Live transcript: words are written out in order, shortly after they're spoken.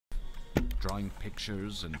drawing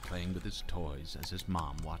pictures and playing with his toys as his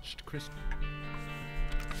mom watched Christmas.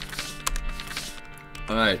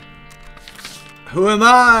 Alright. Who am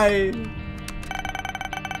I?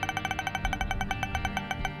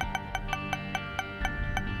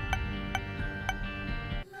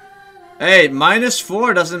 Hey,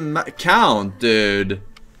 -4 doesn't count, dude.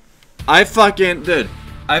 I fucking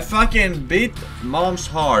beat Mom's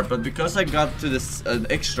heart, but because I got to this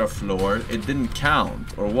extra floor, it didn't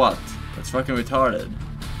count, or what? That's fucking retarded.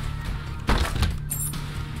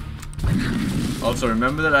 Also,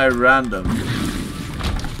 remember that I random.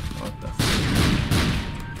 What the fuck?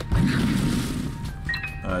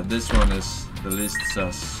 Alright, this one is the least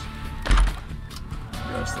sus. I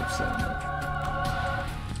gotta stop saying that.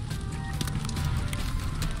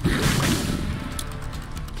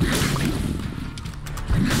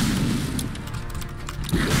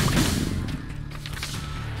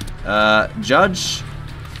 Judge,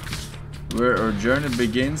 where our journey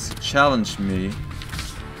begins, challenge me.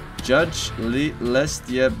 Judge, lest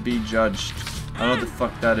yet be judged. I don't know what the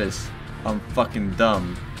fuck that is. I'm fucking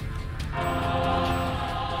dumb.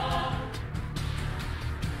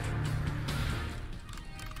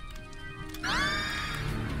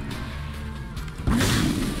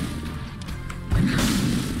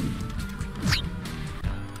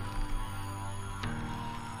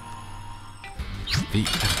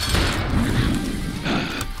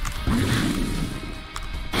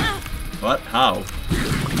 What? How?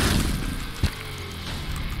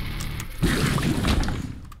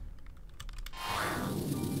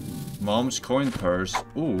 Mom's coin purse.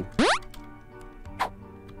 Ooh.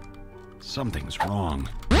 Something's wrong.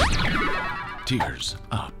 Tears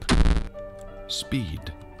up.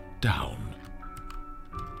 Speed down.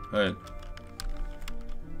 Right.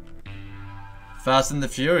 Fast and the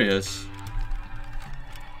Furious.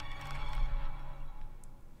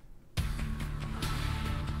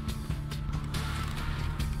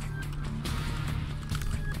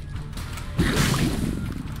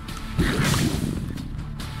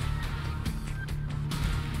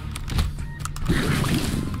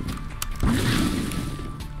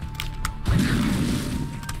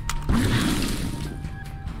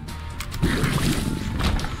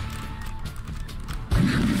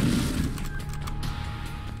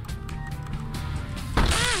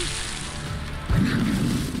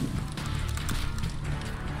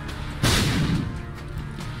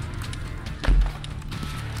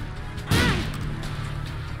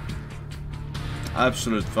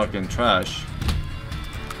 Absolute fucking trash.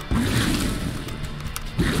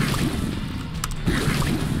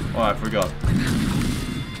 Oh, I forgot.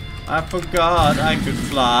 I forgot I could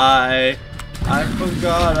fly. I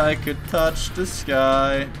forgot I could touch the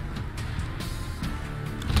sky.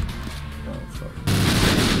 Oh, fuck.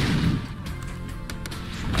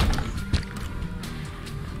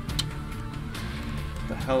 What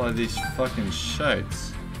the hell are these fucking shites?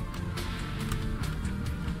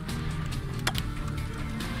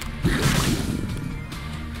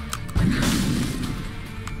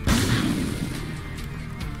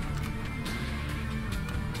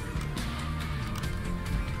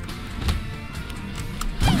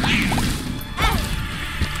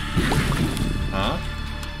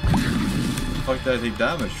 Did I take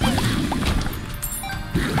damage from?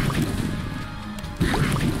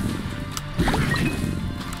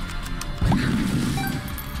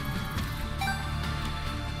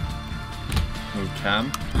 Move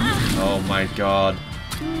cam. Oh my god.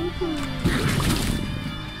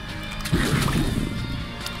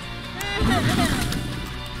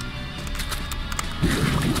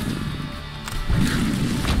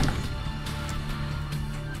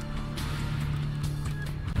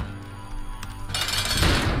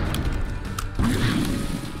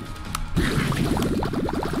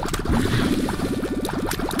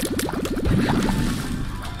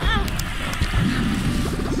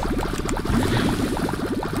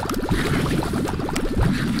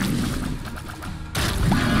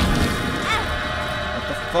 What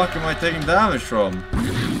the fuck am I taking damage from?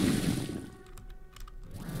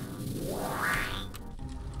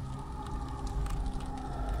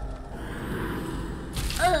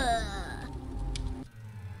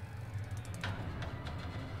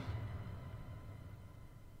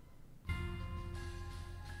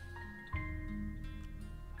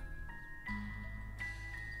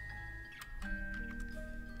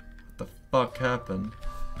 What the fuck happened?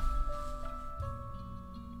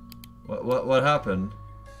 What happened?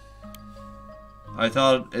 I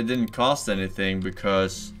thought it didn't cost anything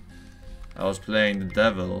because I was playing the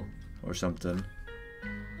devil or something.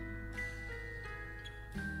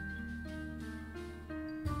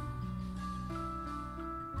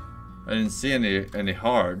 I didn't see any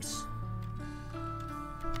hearts.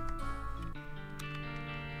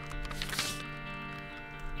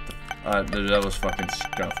 That was fucking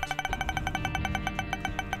scuffed.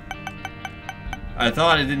 I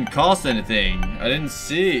thought it didn't cost anything. I didn't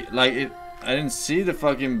see like it. I didn't see the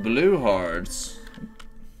fucking blue hearts.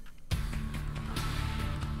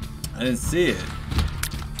 I didn't see it.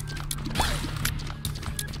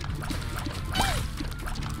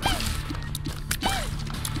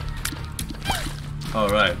 All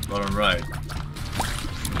right, bottom right.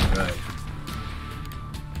 Right.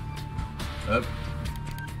 Up.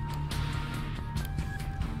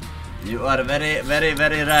 You are very, very,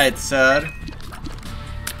 very right, sir.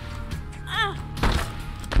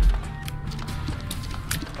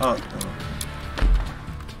 Oh.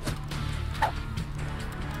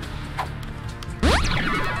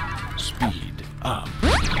 Speed up.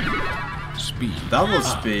 Speed. Double up.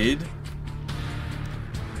 speed.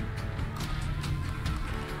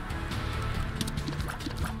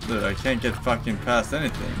 Dude, I can't get fucking past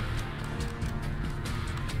anything.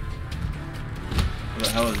 What the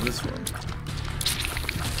hell is this one?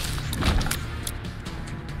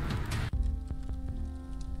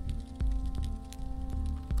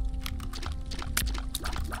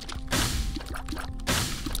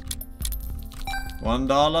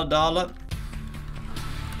 $1.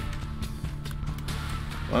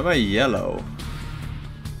 Why am I yellow?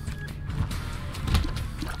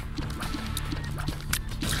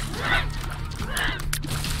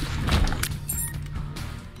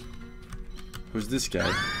 Who's this guy?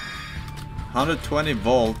 120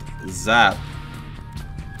 volt zap.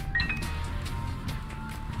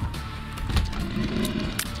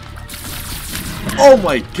 Oh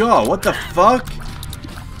my god, what the fuck?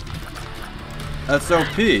 That's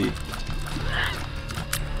OP.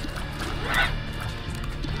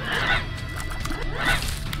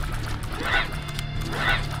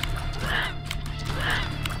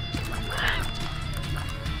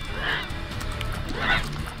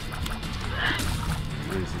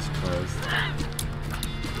 Jesus Christ.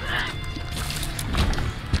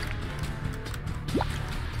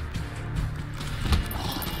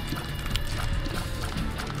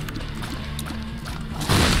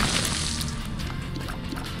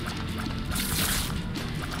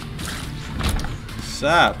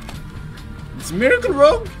 Sap. It's Miracle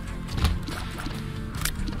Rogue?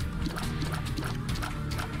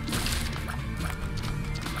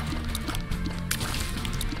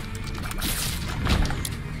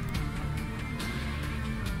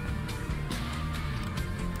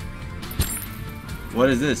 What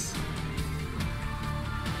is this?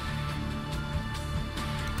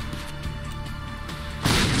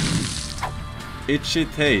 Itchy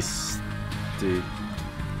taste, dude.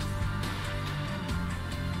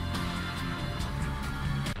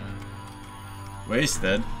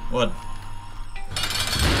 Wasted? What?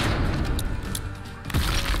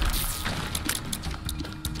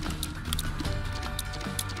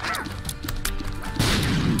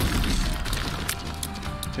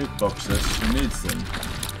 Hitboxes, who needs them?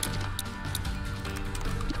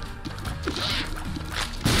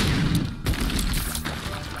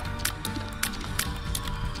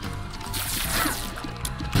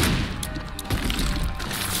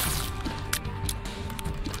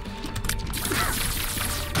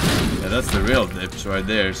 That's the real dips right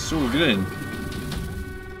there. Solgryn.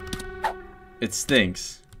 It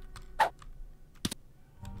stinks.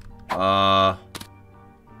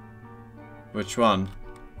 Which one?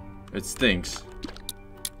 It stinks.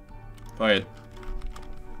 Fuck it.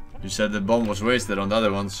 You said the bomb was wasted on the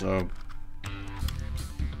other one, so...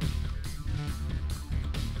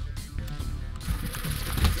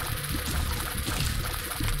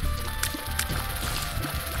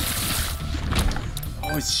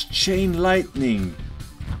 Oh, it's chain lightning.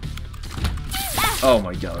 Oh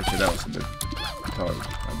my god, okay, that was a bit hard.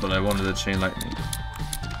 But I wanted a chain lightning.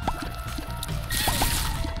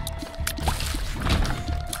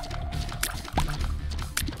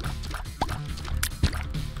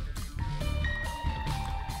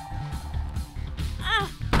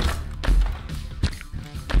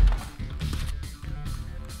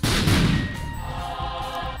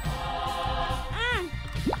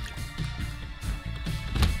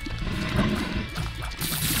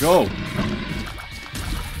 Go!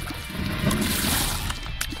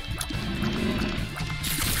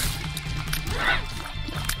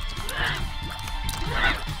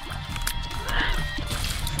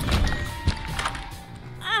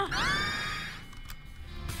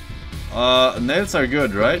 Nails are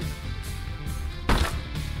good, right?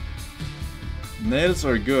 Nails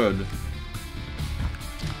are good.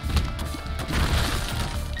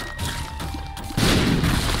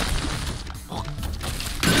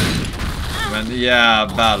 man. Yeah,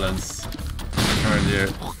 balance. Current year.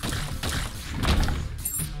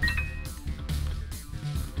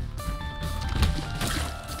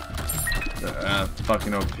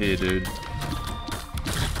 Fucking OP, dude.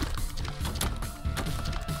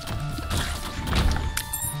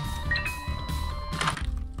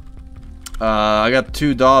 I got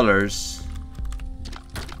 $2.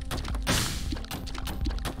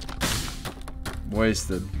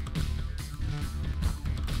 Wasted.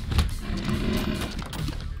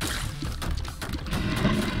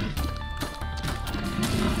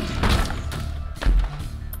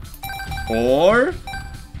 Or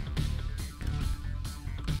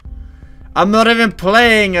I'm not even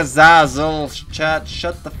playing Azazel. Chat,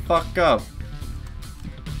 shut the fuck up.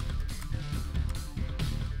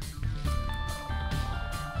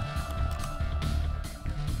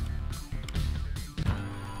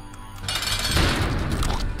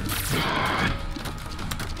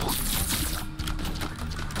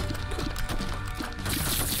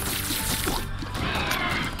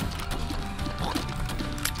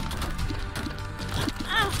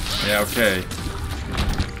 Yeah, okay.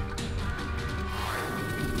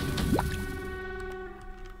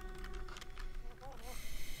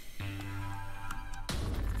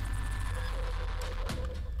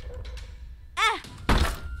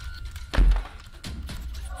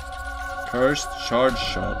 Cursed charge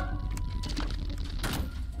shot.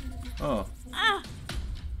 Oh.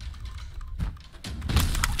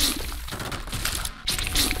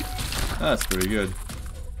 That's pretty good.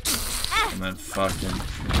 And then fucking.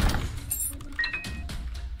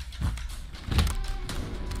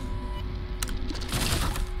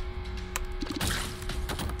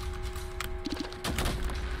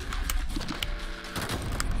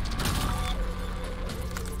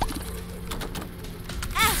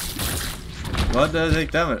 What did I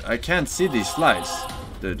take damage? I can't see these slides,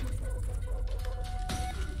 dude.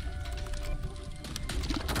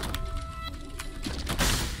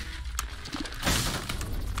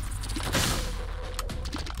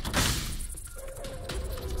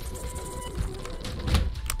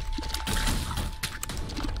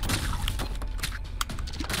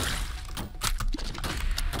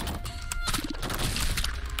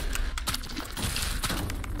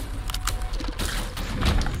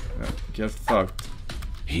 Get fucked.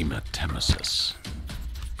 Hematemesis.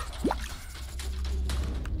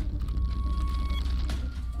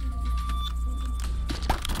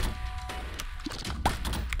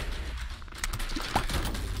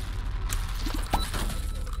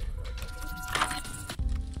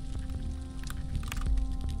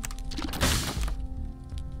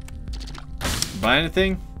 Buy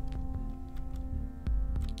anything?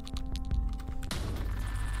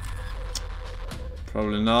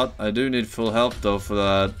 Probably not. I do need full health though for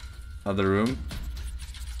that other room.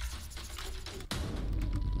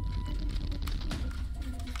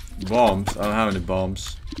 Bombs? I don't have any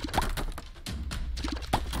bombs.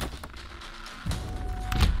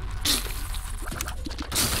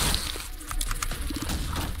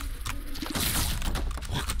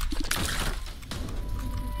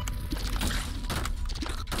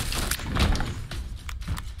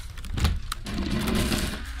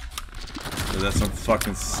 That's some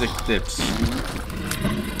fucking sick tips.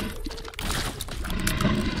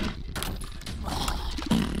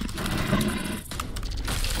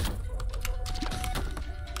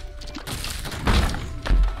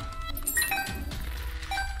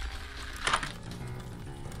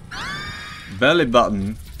 Belly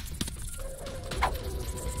button.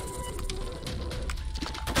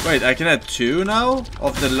 Wait, I can add 2 now?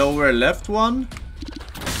 Of the lower left one?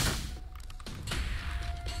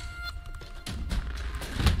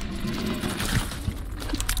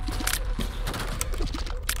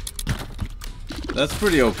 That's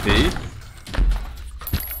pretty OP.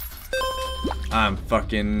 I'm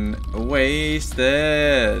fucking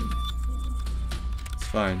wasted. It's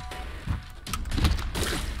fine.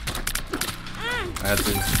 I had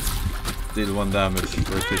to deal 1 damage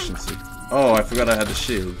for efficiency. Oh, I forgot I had a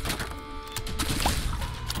shield.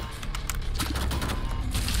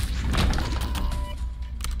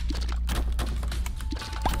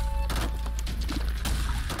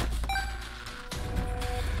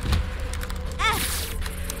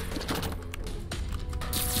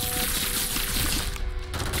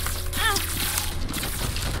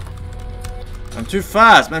 I'm too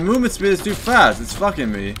fast. My movement speed is too fast. It's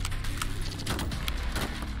fucking me.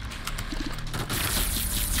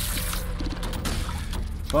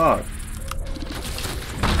 Fuck.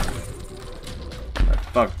 I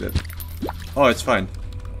fucked it. Oh, it's fine.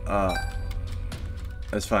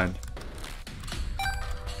 It's fine.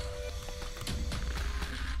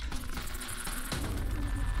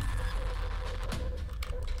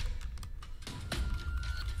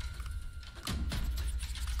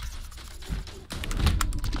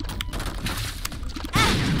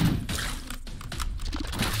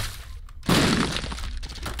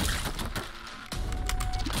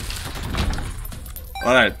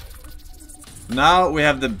 Alright. Now we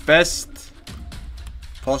have the best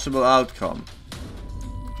possible outcome.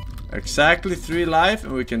 Exactly 3 life,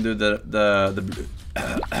 and we can do the blue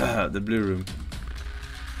the blue room.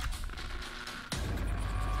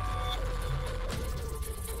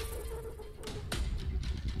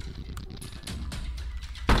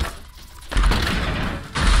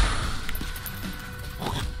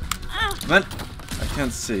 Man, I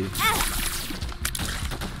can't see.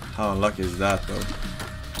 How unlucky is that though?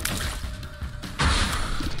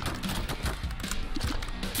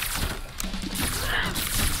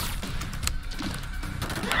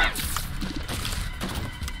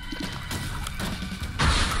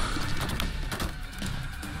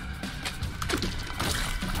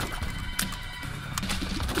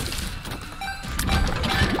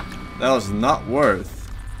 That was not worth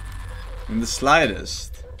in the slightest.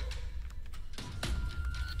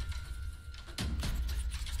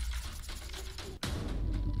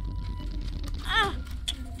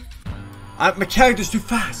 My character's too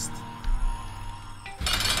fast.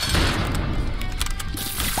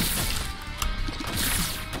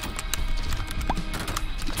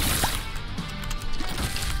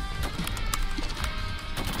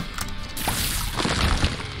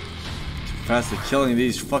 Too fast at killing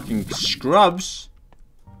these fucking scrubs.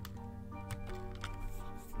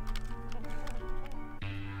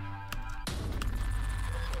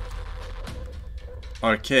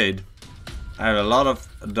 Arcade. I have a lot of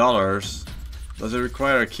dollars. Does it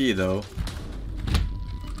require a key though?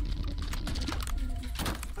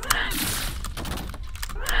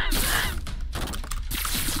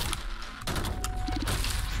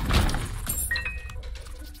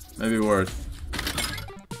 Maybe worth.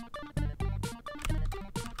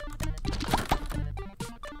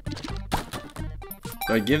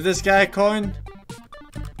 Do I give this guy a coin?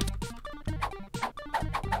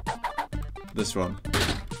 This one.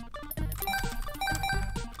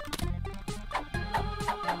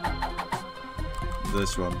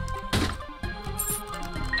 This one.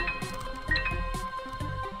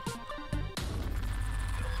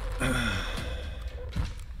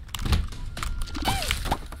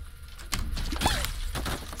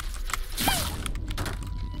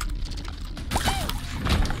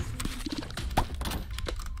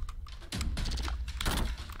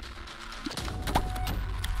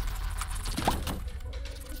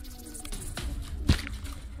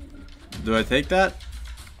 Do I take that?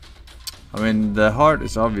 I mean, the heart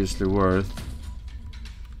is obviously worth.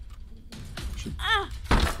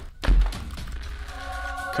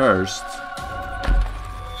 Cursed.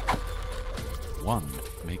 1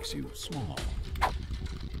 makes you small.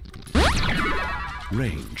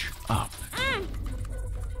 Range up.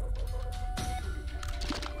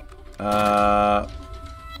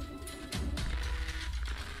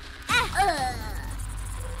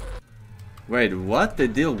 Wait, what? They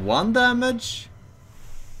deal 1 damage?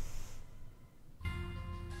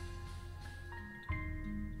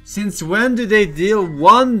 Since when do they deal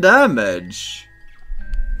 1 damage?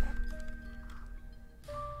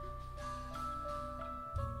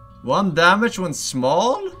 One damage when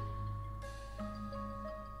small?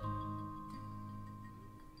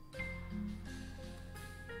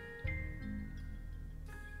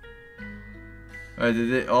 Wait,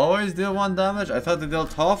 did they always deal 1 damage? I thought they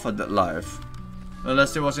dealt half of that life.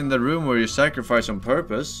 Unless it was in the room where you sacrifice on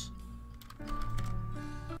purpose.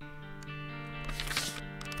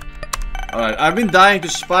 Alright, I've been dying to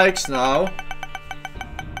spikes now.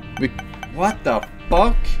 What the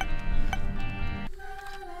fuck?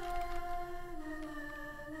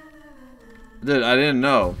 Dude, I didn't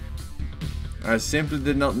know. I simply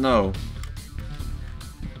did not know.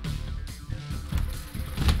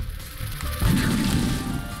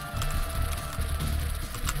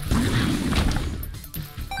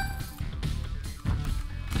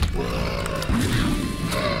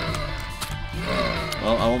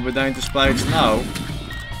 Well, I won't be dying to spikes now.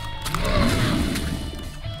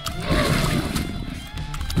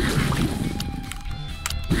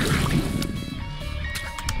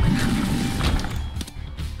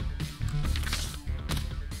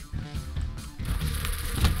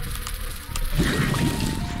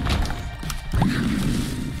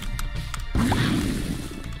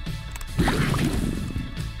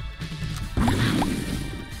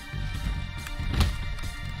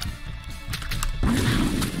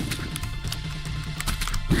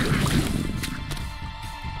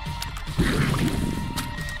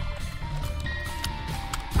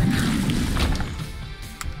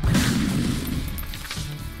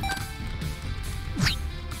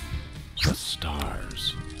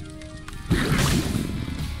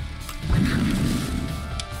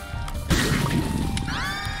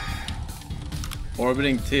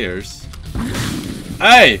 Orbiting tears.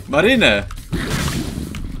 Hey, Marine!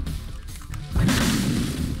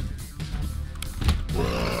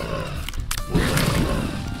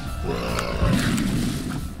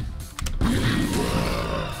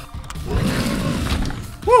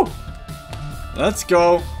 Woo! Let's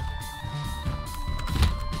go.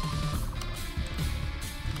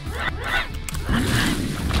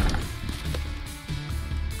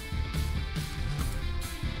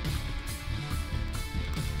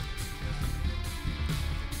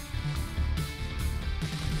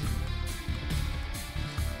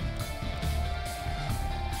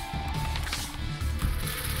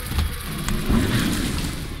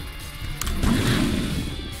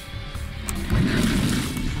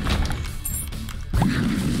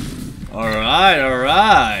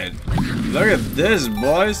 Alright. Look at this,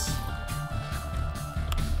 boys.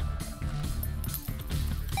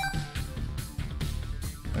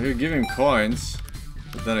 I could give him coins,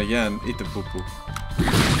 but then again, eat the poo poo.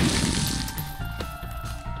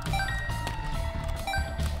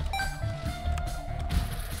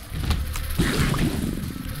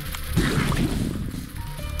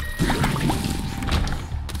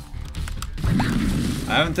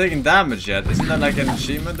 I haven't taken damage yet. Isn't that like an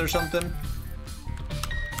achievement or something?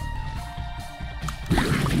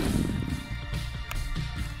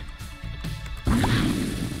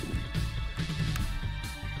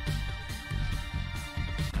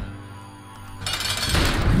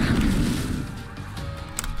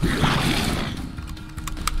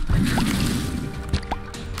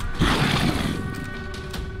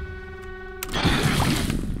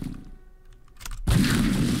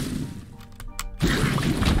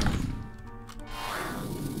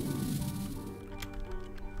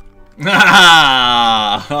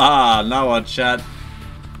 Now what, chat?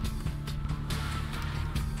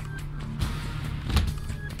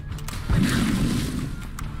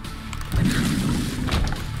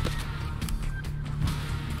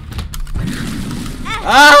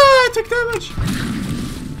 I took damage!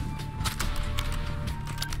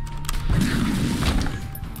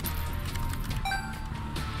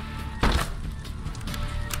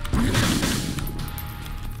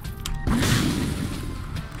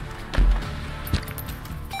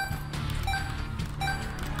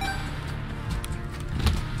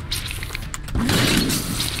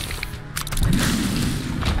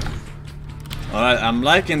 Alright, I'm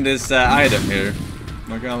liking this item here.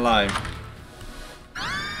 Not gonna lie.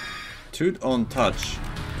 Toot on touch.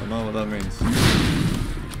 Don't know what that means.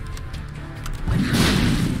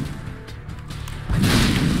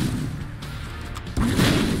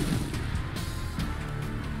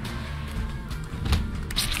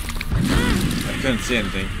 I couldn't see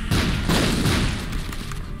anything.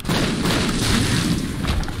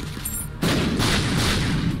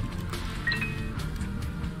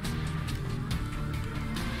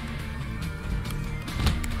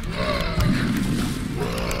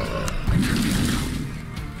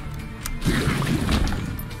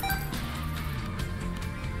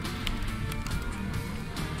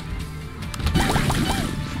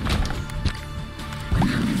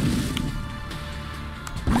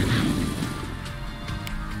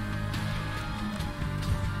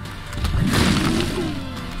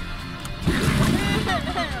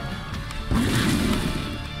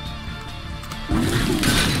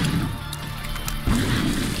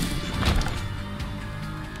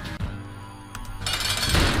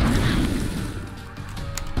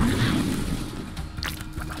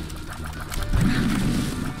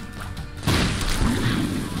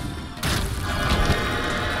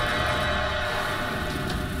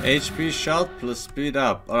 HP shot plus speed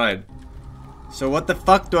up. Alright. So what the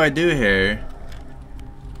fuck do I do here?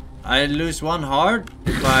 I lose one heart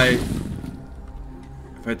if I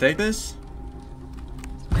take this?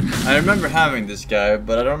 I remember having this guy,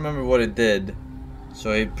 but I don't remember what it did.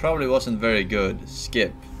 So he probably wasn't very good.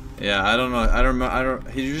 Skip. Yeah, I don't know.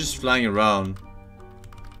 He's just flying around.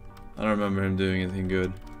 I don't remember him doing anything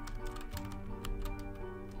good.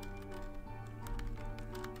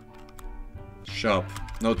 Shop.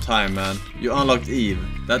 No time, man. You unlocked Eve.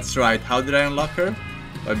 That's right. How did I unlock her?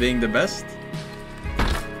 By being the best?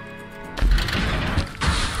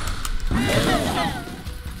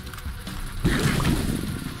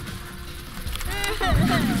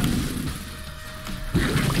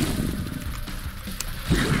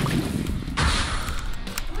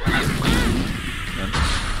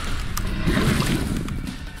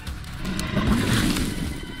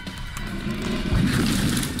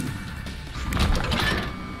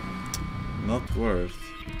 Not worth.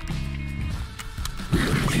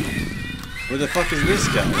 Where the fuck is this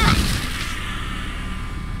guy?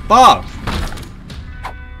 Fuck!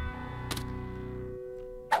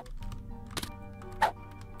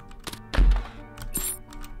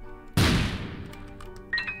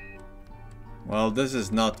 Well, this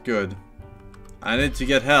is not good. I need to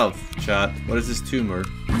get help, chat. What is this tumor?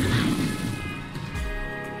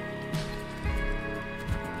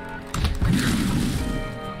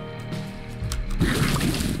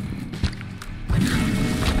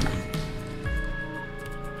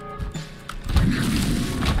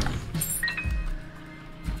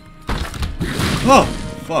 Oh!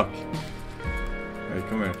 Fuck. Hey,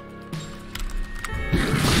 come here.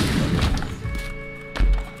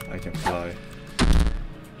 I can fly.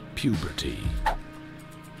 Puberty.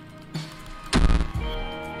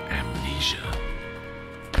 Amnesia.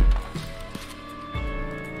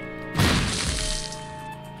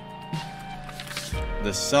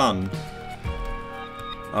 The sun.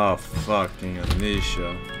 Oh, fucking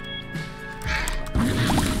amnesia.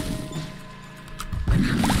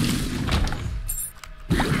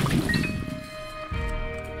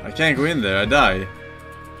 I can't go in there, I die.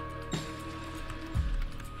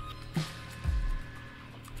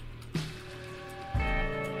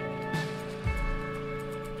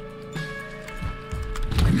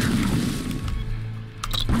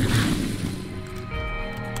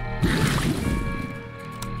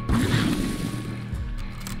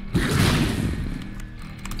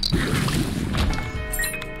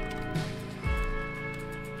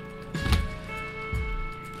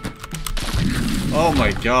 Oh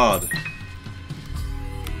my god.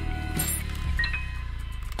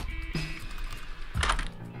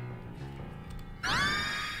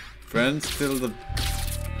 Friends, fill the...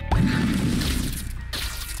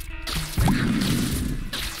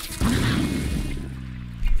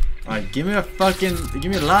 Alright, give me a fucking...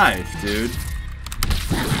 Give me life, dude.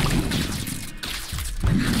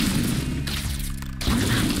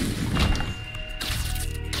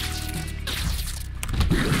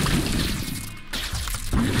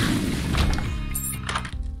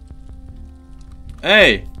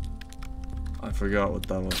 Hey! I forgot what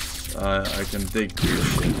that was. I can dig through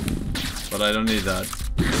shit. But I don't need that.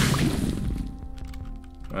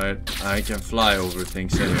 Right? I can fly over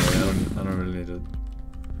things anyway. I don't really need it.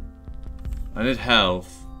 I need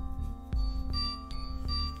health.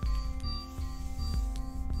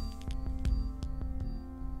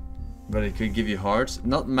 But it could give you hearts.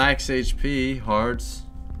 Not max HP, hearts.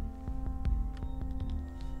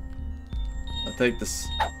 I'll take this.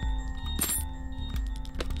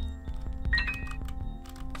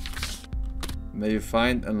 May you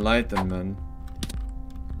find enlightenment.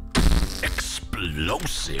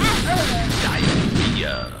 Explosive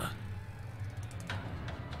diarrhea.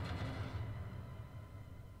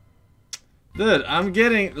 Dude, I'm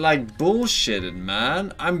getting like bullshitted,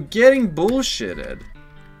 man. I'm getting bullshitted.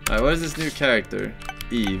 Alright, what is this new character?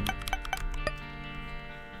 Eve.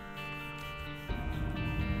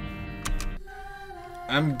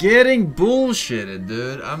 I'm getting bullshitted,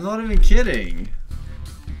 dude. I'm not even kidding.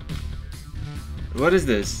 What is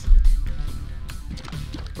this?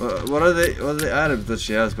 What are the items that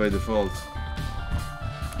she has by default?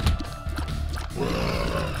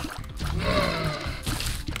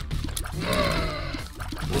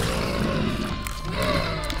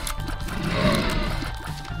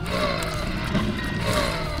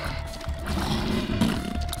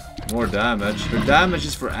 More damage. Her damage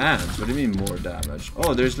is for ants. What do you mean more damage?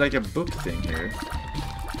 Oh, there's like a book thing here.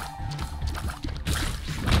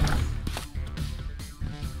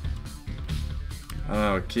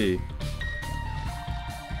 Oh, key.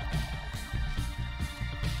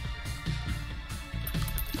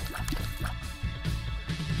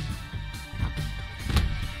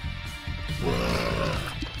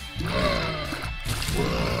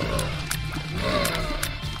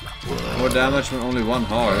 More damage from only one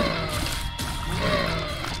heart.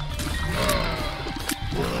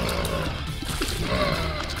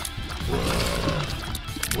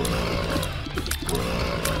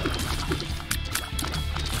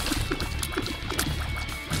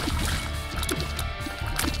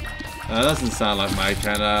 That doesn't sound like my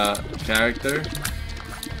kind of character.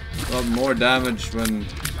 A lot more damage when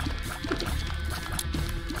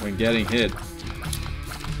getting hit.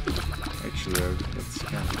 Actually, that's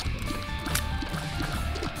kind of...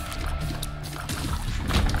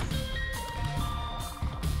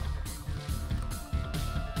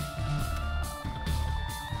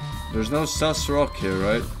 There's no sus rock here,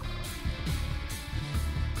 right?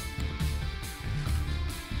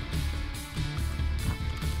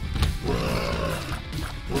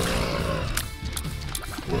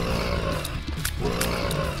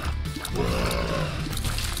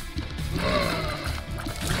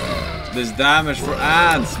 This damage for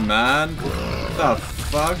ants, man. What the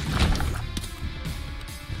fuck?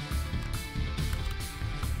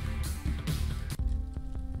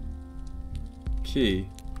 key.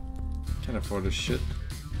 Can't afford this shit.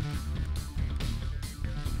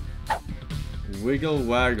 Wiggle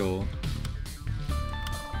waggle.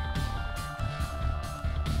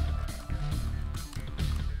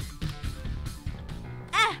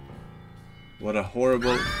 What a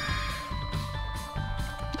horrible...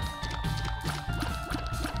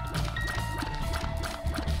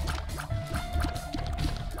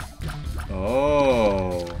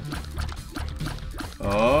 Oh.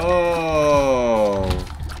 Oh.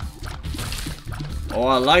 Oh,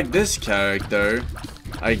 I like this character.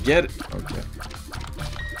 I get it. Okay.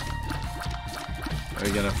 Are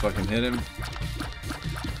you gonna fucking hit him?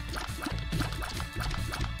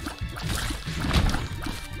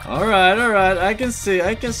 Alright, alright. I can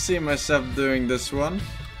see myself doing this one.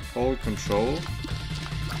 Hold control.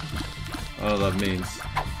 I don't know what that means.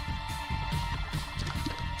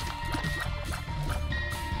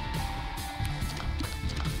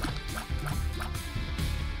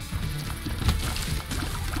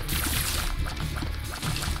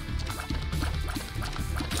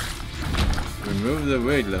 Remove the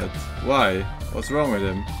wiglet. Why? What's wrong with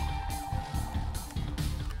him?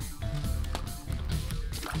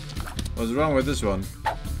 What's wrong with this one?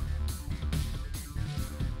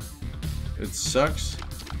 It sucks.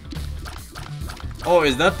 Oh,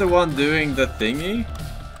 is that the one doing the thingy?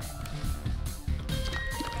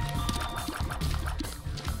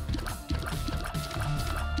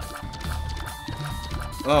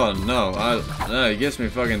 Oh no, no, it gives me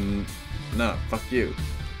fucking... No, fuck you.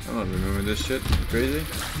 I'm not removing this shit. You crazy?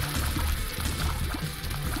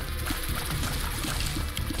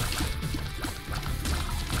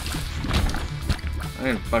 I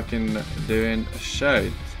ain't fucking doing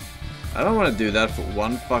shit. I don't want to do that for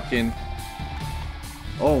one fucking...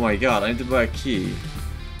 Oh my god, I need to buy a key.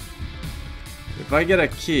 If I get a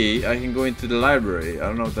key, I can go into the library. I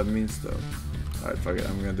don't know what that means though. Alright, fuck it.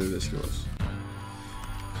 I'm gonna do this, girls.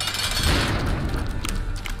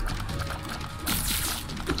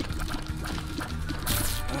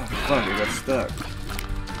 Fuck, I got stuck.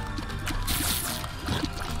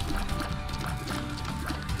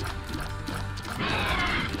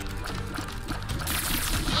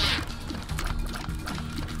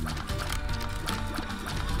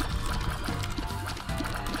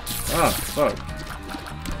 Ah, fuck.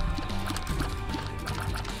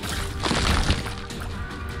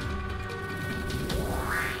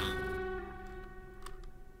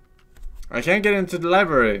 I can't get into the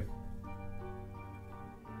library.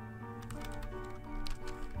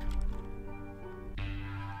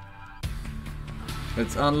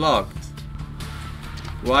 It's unlocked.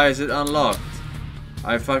 Why is it unlocked?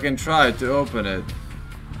 I fucking tried to open it.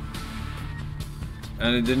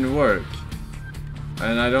 And it didn't work.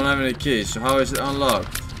 And I don't have any keys, so how is it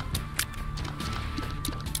unlocked?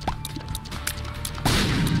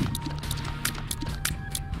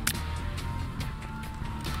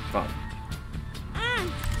 Fuck.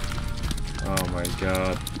 Oh my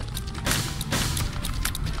god.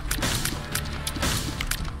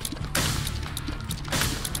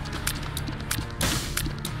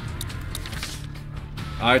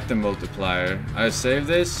 Item multiplier. I save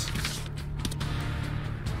this.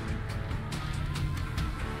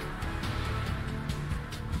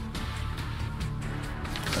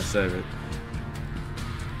 I save it.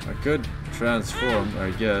 I could transform,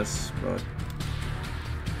 I guess, but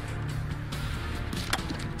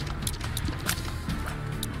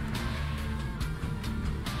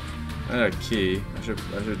I had a key. I should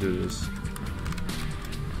do this.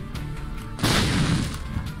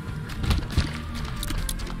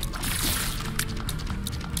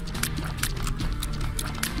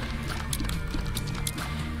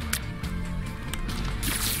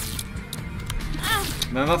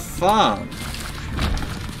 Men vad fan?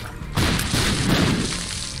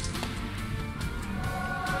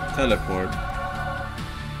 Teleport.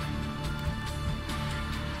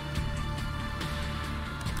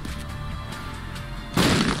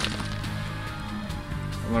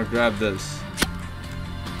 I'm gonna grab this.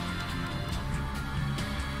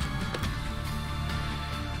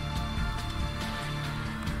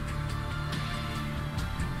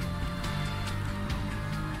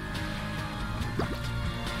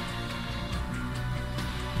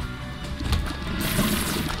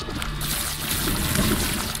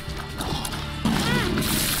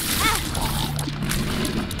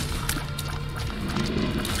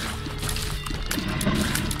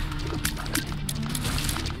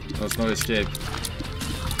 There was no escape.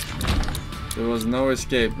 There was no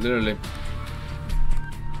escape, literally.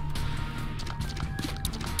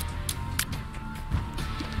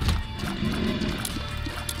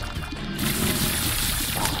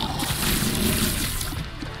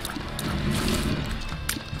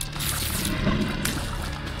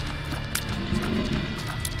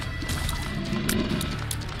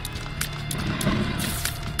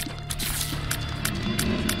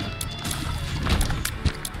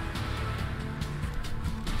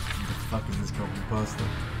 monster.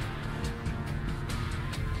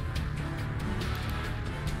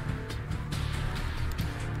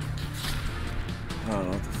 I don't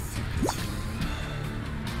know what the fuck it's for.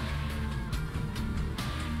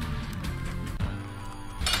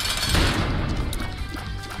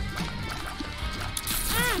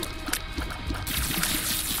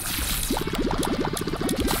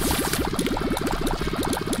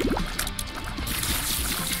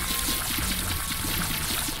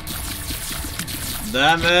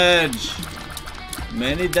 Damage!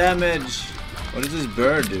 Many damage! What is this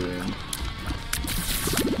bird doing?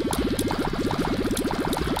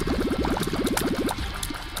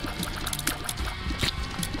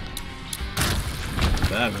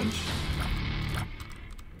 Damage.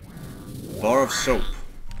 Bar of soap.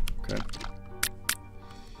 Okay.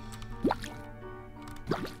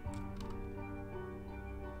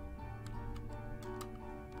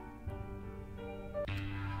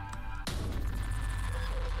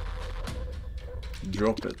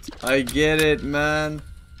 Drop it. I get it, man.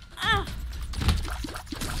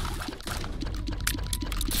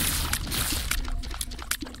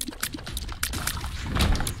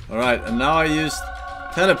 Alright, and now I use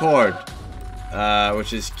teleport.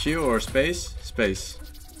 Which is Q or space? Space.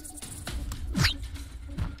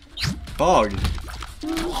 Fog.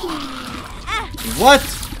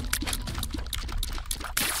 What?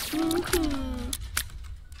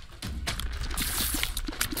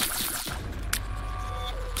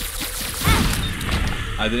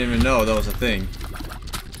 I didn't even know that was a thing.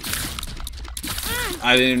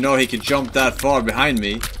 I didn't even know he could jump that far behind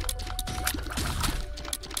me.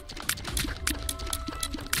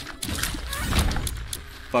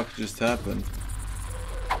 Fuck just happened?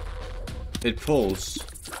 It pulls.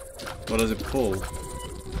 What does it pull? It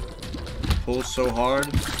pulls so hard.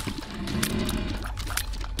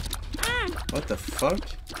 What the fuck?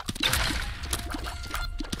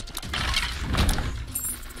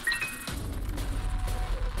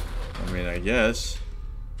 I mean, I guess.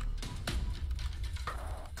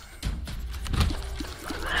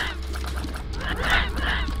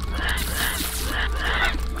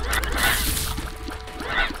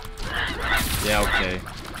 Yeah, okay.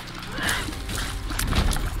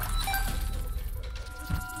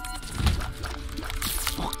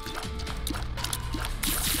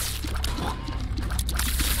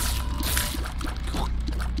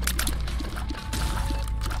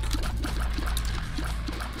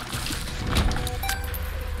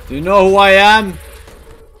 Do you know who I am?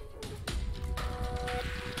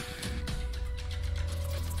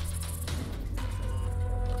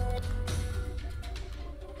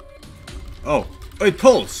 Oh, it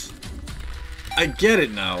pulls. I get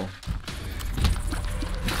it now.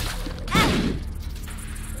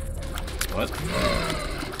 What?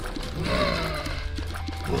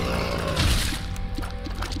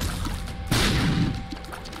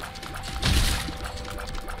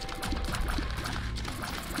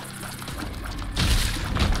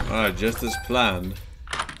 Alright, just as planned.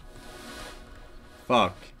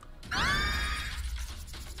 Fuck.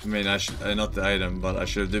 I mean, I should, not the item, but I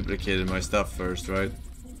should have duplicated my stuff first, right?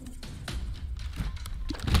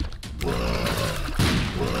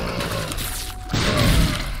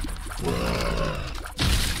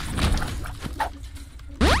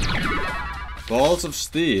 Balls of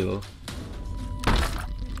steel.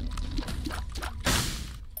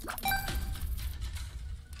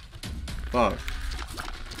 Fuck.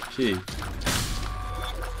 Key.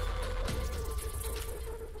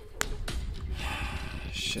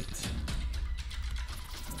 Shit.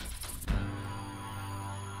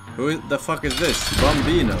 Who the fuck is this?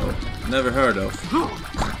 Bambino. Never heard of. What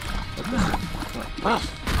the fuck?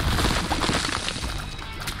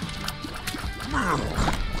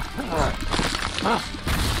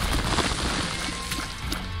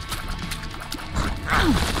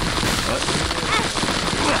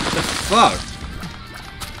 What the fuck?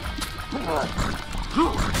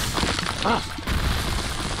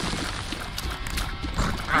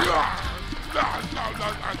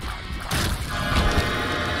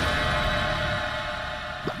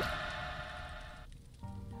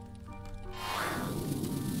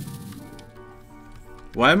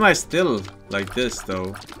 Why am I still like this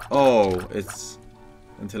though? Oh, it's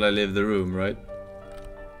until I leave the room, right?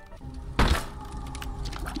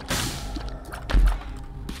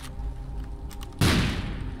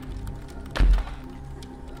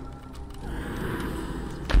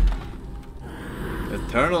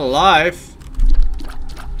 Eternal life?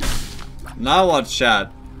 Now what,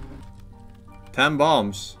 chat? 10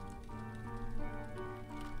 bombs.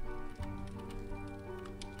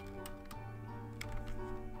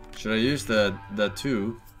 Should I use the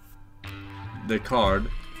 2? the card.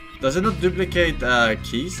 Does it not duplicate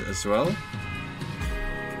keys as well?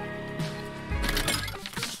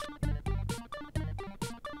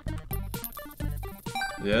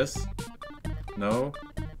 Yes? No?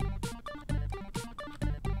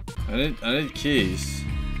 I need keys.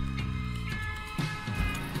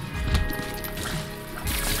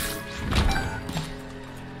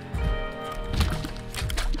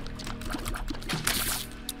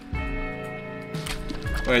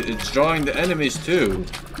 Wait, it's drawing the enemies too.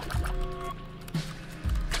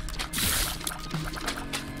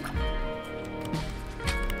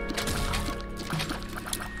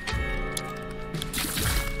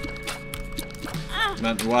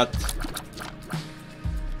 Man, what?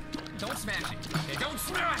 Don't smash it. Hey, don't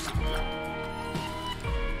smash it.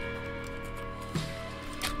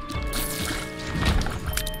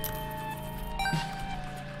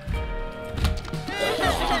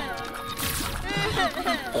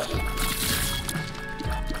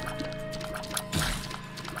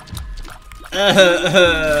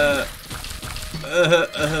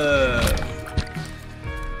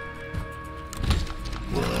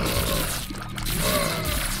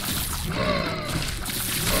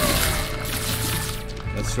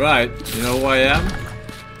 That's right. You know who I am?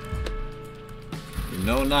 You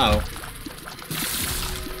know now.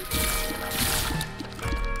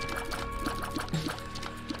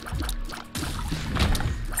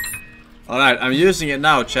 Alright, I'm using it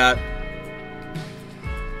now, chat.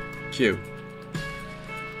 Q.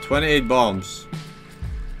 28 bombs.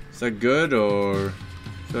 Is that good or...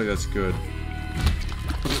 I feel like that's good.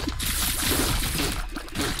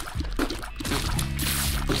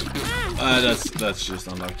 That's just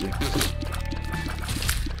unlucky.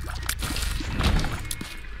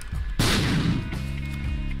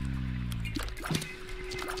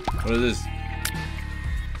 What is this?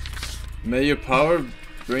 May your power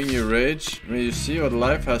bring you rage. May you see what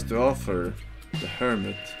life has to offer. The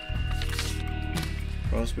Hermit.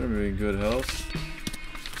 Prosper, may in good health.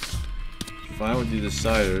 Find what you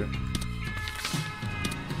desire.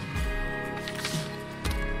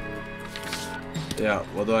 Yeah,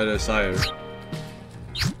 what do I desire?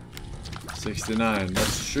 69,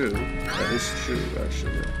 that's true. That is true,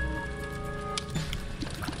 actually.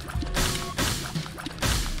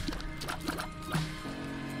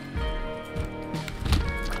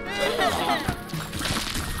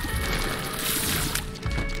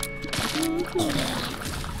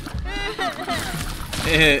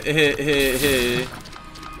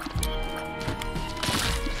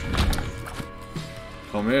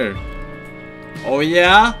 Come here. Oh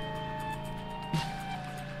yeah?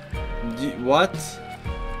 What?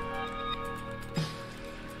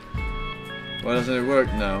 Why doesn't it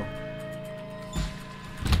work now?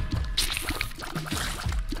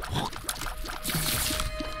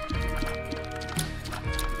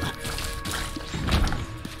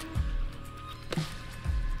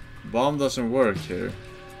 Bomb doesn't work here.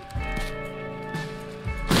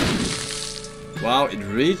 Wow, it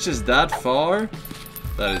reaches that far?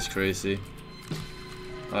 That is crazy.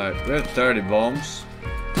 Alright, we have 30 bombs.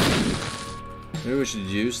 Maybe we should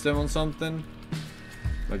use them on something?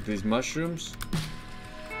 Like these mushrooms?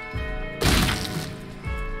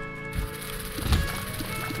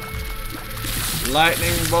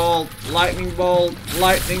 Lightning bolt! Lightning bolt!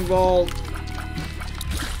 Lightning bolt!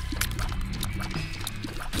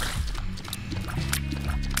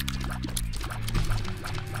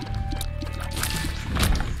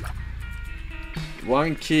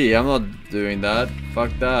 One key, I'm not doing that.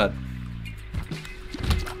 Fuck that.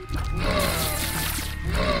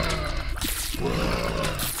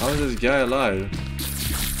 How is this guy alive?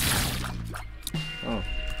 Oh.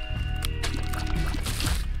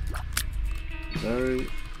 Very...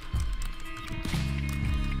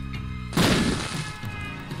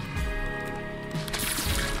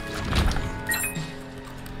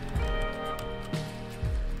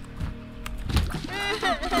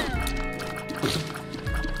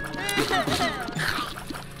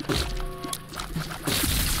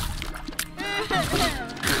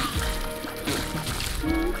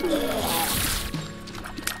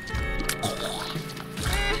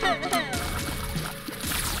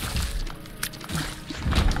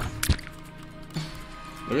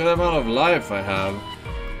 Look at the amount of life I have.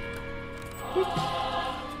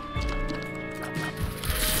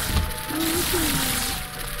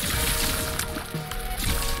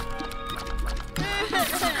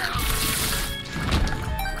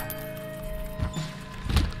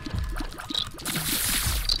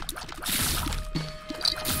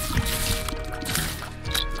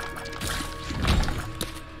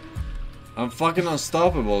 I'm fucking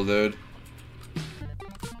unstoppable, dude.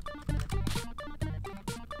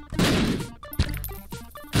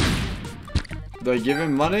 Do I give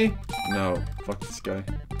him money? No. Fuck this guy.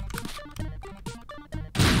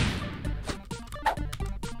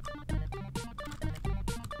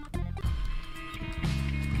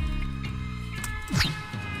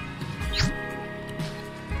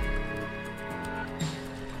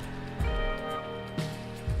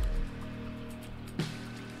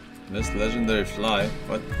 This legendary fly.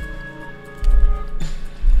 What?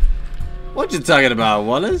 What you talking about,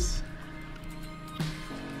 Wallace?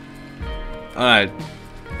 Alright.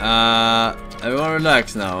 Everyone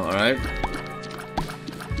relax now, alright?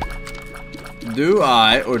 Do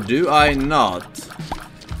I or do I not?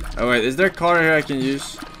 Oh wait, is there a card here I can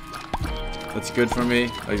use? That's good for me.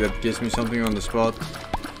 Like that gives me something on the spot.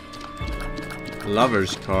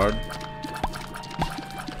 Lover's card.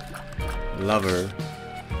 Lover.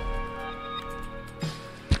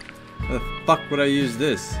 How the fuck would I use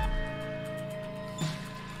this?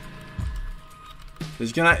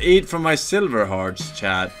 He's gonna eat from my silver hearts,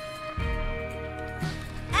 chat.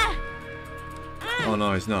 Oh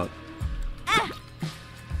no, he's not.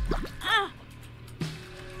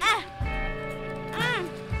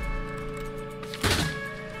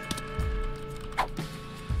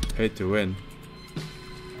 Pay to win.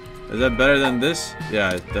 Is that better than this?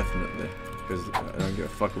 Yeah, definitely. Because I don't give a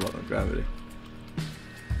fuck about no gravity.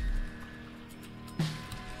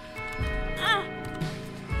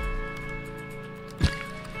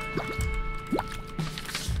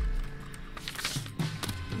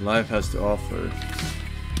 Life has to offer.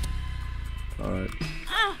 Alright.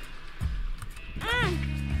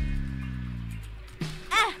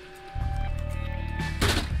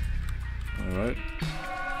 Alright.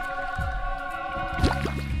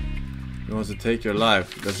 He wants to take your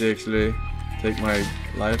life. Does he actually take my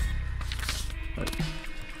life? Right.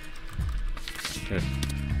 Here.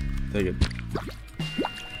 Take it.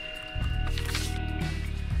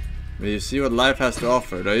 But you see what life has to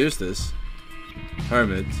offer. Do I use this?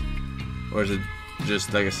 Hermit, or is it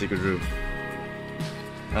just like a secret room?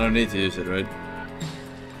 I don't need to use it, right?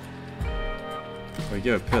 Oh,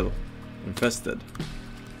 get a pill. Infested.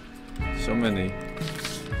 So many.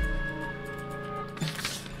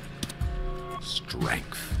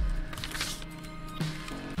 Strength.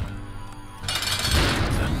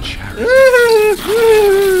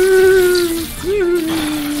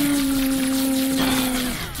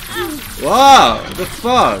 Wow! What the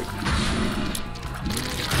fuck?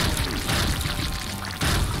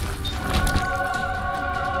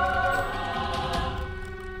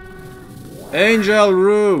 Angel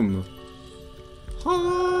room.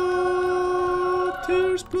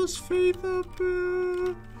 Tears plus faith up.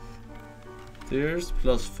 Tears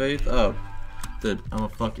plus faith up. Dude, I'm a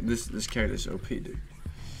fucking this character's OP, dude.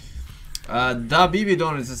 Da BB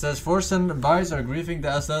Donuts, it says Forsen buys are griefing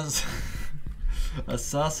the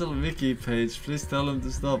Assassin wiki page. Please tell him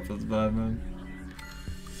to stop. That's bad, man.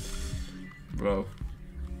 Bro.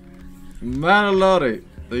 Manalori.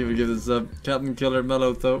 Thank you for giving this up. Captain Killer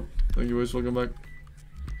Mellow Toe. Thank you boys, welcome back.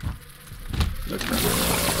 Look,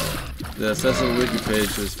 the Assassin wiki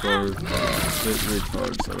page is for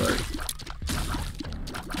retards, alright.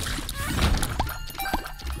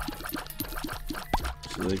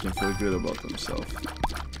 So they can feel good about themselves.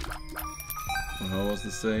 And how was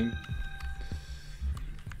the saying?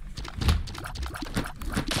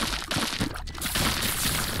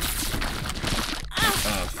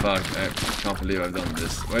 Oh fuck, I can't believe I've done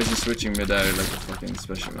this. Why is he switching mid-air like a fucking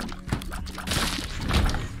specimen?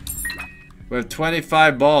 We have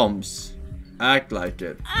 25 bombs. Act like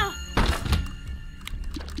it.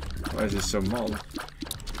 Why is he so mauled?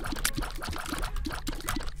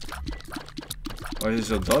 Why is he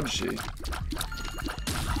so dodgy?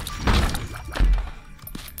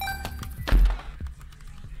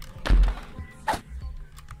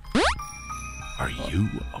 Are you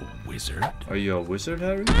a wizard? Are you a wizard,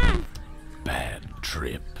 Harry? Bad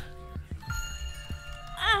trip.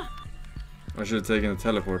 I should have taken a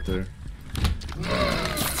teleporter.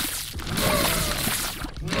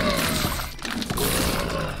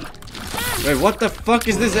 Wait, what the fuck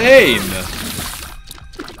is this aim?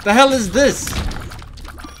 The hell is this?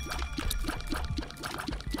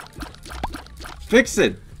 Fix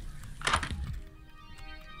it!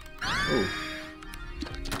 Oh.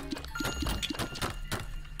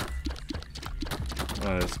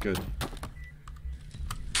 Oh, that's good.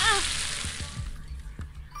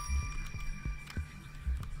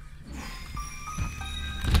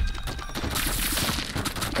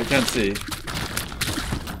 I can't see.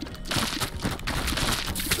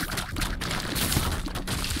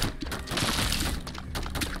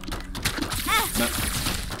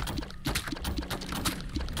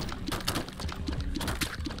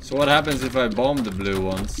 So what happens if I bomb the blue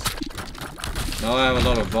ones? Now I have a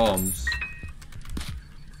lot of bombs.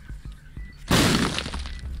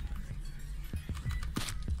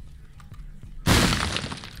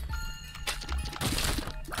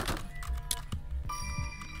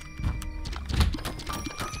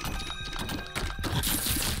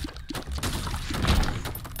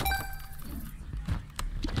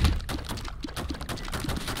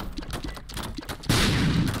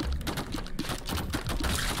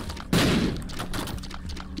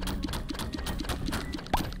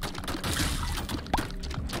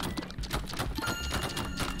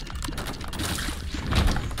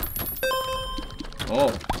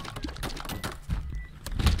 Oh.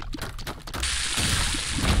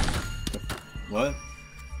 What?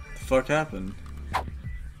 The fuck happened?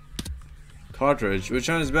 Cartridge. Which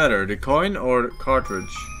one is better? The coin or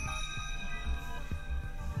cartridge?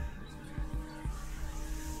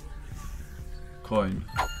 Coin.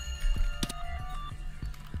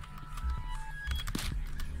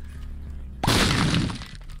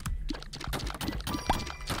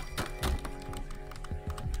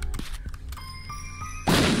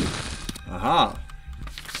 Aha!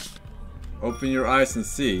 Open your eyes and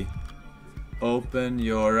see. Open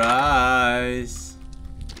your eyes.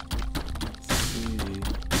 See.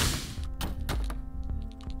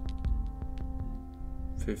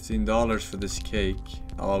 $15 for this cake.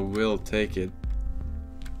 I will take it.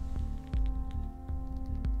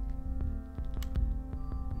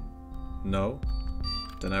 No?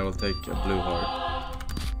 Then I will take a blue heart.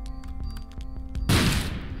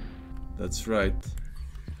 That's right.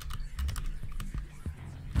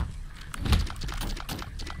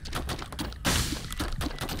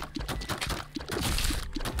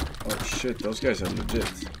 Oh shit, those guys are legit.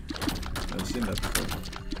 I've seen that before.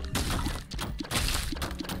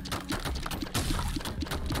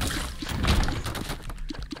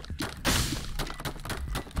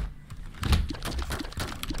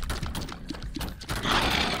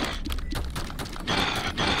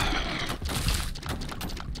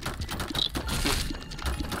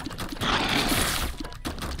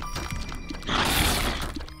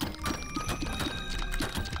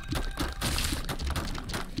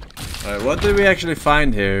 Alright, what did we actually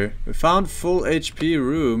find here? We found full HP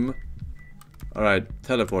room. Alright,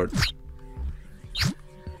 teleport.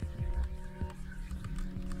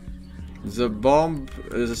 There's a bomb.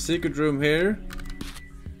 There's a secret room here.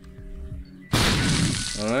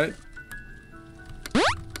 Alright.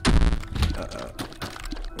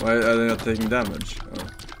 Why are they not taking damage? Oh.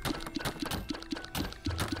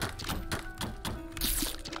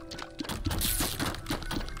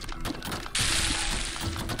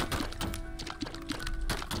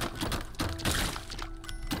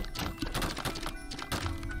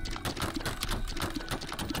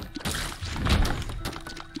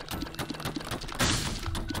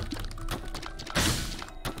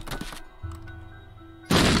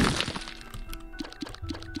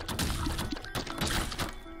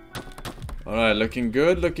 Alright, looking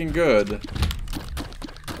good, looking good.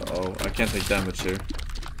 Uh-oh, I can't take damage here.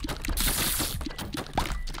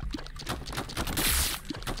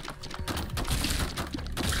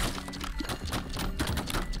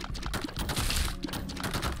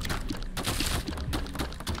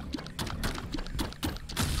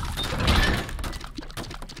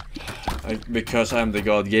 Because I'm the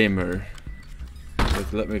god gamer.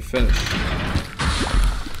 But let me finish.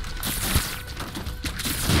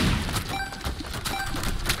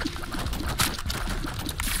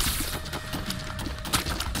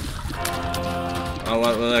 Oh,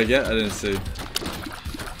 what did I get? I didn't see.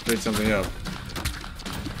 Pick something up.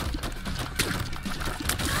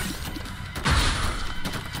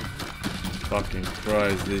 Fucking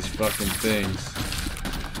Christ, these fucking things.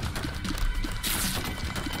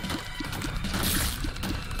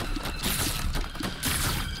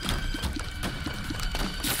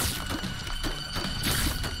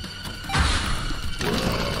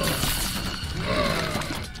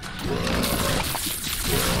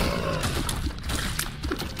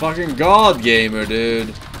 Fucking god gamer,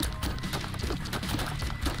 dude.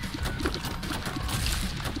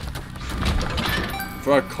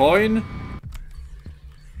 For a coin?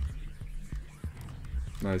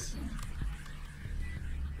 Nice.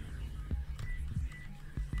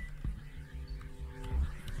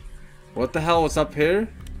 What the hell was up here?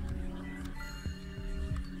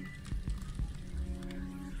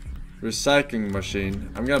 Recycling machine.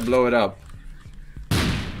 I'm gonna blow it up.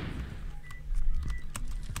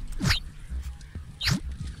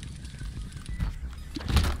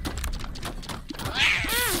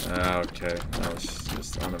 Okay, that was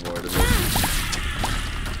just unavoidable.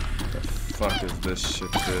 What the fuck is this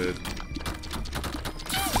shit, dude?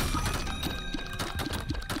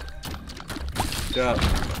 Got.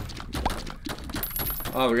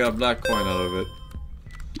 Oh, we got a black coin out of it.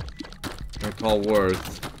 I call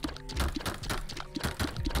worth.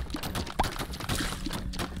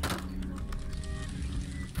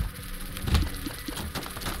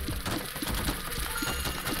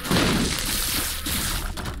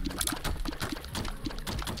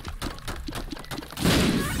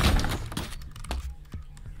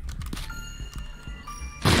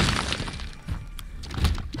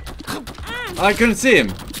 I couldn't see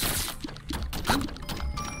him.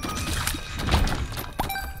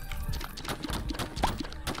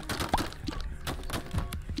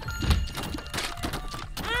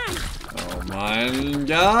 Oh my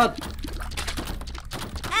god.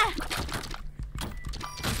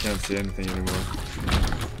 I can't see anything anymore.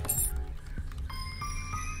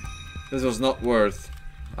 This was not worth.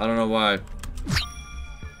 I don't know why.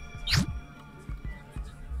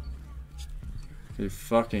 Are you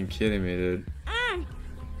fucking kidding me, dude?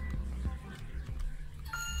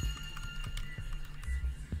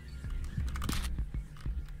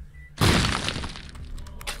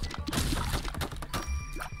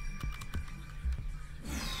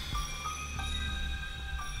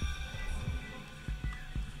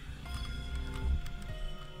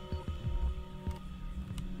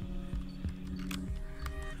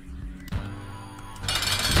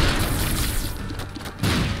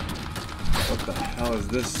 What the hell is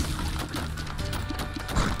this?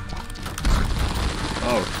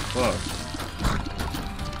 Oh, fuck.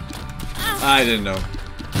 I didn't know.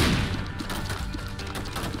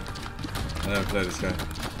 I never played this guy.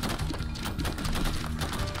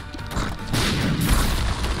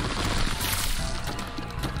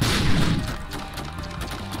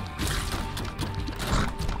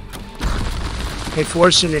 Hey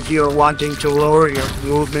Forsen, if you're wanting to lower your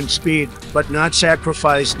movement speed, but not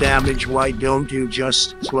sacrifice damage, why don't you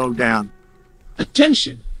just slow down?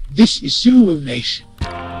 Attention, this is Zulu Nation.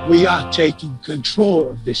 We are taking control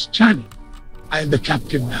of this channel. I am the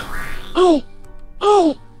captain now. Oh,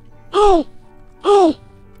 oh, oh, oh,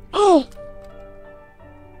 oh.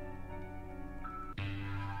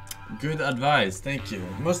 Good advice, thank you.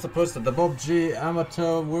 Must have posted the Bob G,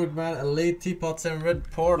 Amateur, Workman, Elite, Teapots, and Red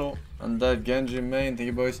Portal. And that Genji main, thank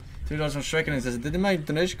you boys. $3 from Shrek, and he says, did my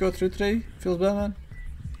donation go through today? Feels bad, man.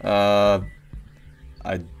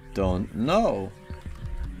 I don't know.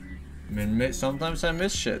 I mean, sometimes I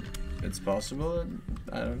miss shit. It's possible,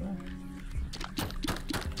 I don't know.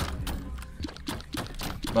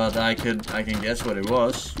 But I can guess what it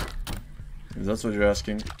was. If that's what you're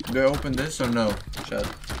asking. Do I open this or no, chat?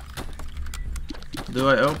 Do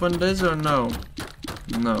I open this or no?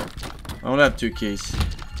 No. I only have 2 keys.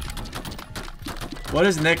 What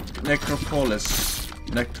is necropolis?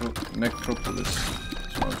 Necropolis.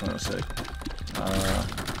 That's what I'm trying to say.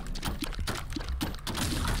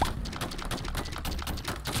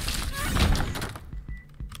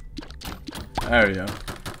 There we go.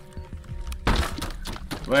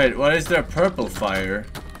 Wait, what is there? Purple fire?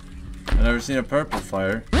 I've never seen a purple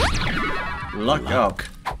fire. Luck up.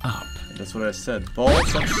 That's what I said.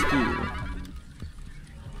 Balls of steel.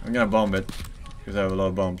 I'm gonna bomb it because I have a lot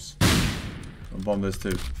of bombs. I'll bomb this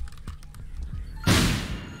too.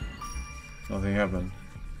 Nothing happened.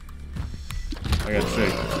 I got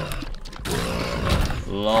tricked.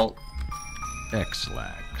 Lol.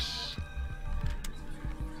 X-Lax.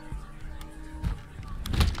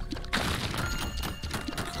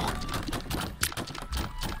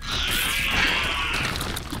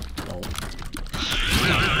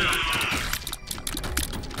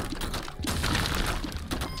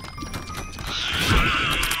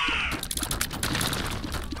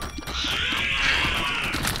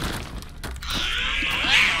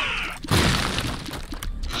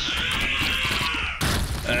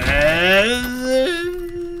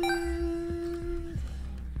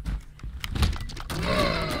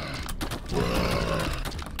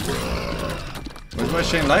 Where's my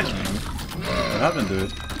chain lightning? What happened to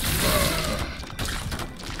it?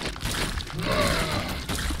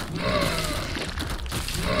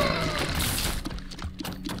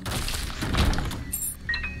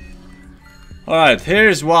 Alright,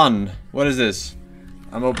 here's one. What is this?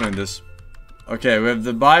 I'm opening this. Okay, we have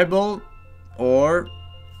the Bible or...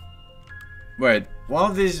 Wait,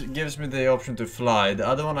 one of these gives me the option to fly. The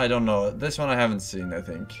other one I don't know. This one I haven't seen, I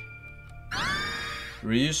think.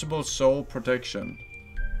 Reusable soul protection.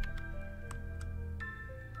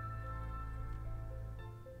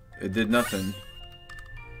 It did nothing.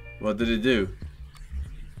 What did it do?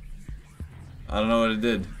 I don't know what it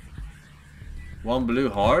did. One blue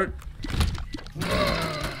heart?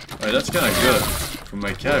 Alright, that's kinda good for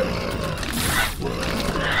my character.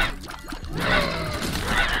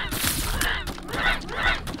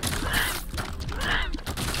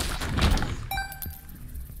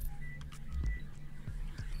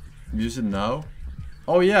 Use it now?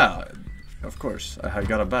 Oh yeah, of course, I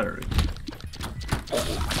got a battery.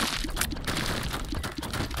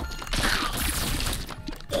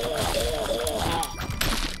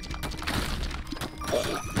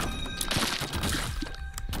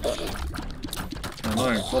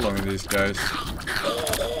 I'm not following these guys.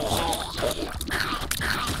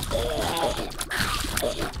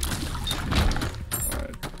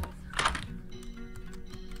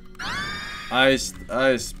 Alright.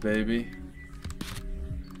 Ice, baby.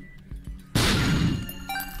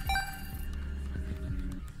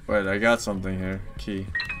 Wait, I got something here. Key.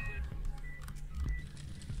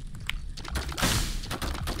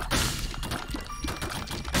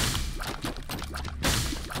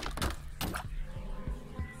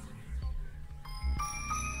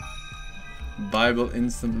 Bible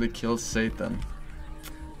instantly kills Satan.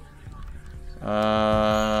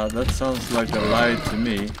 That sounds like a lie to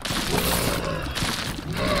me.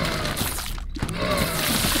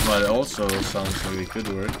 But it also sounds like it could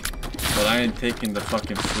work. But I ain't taking the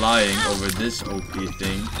fucking flying over this OP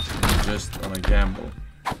thing just on a gamble.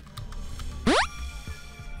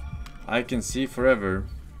 I can see forever.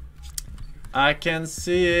 I can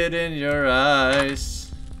see it in your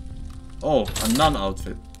eyes. Oh, a nun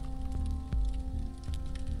outfit.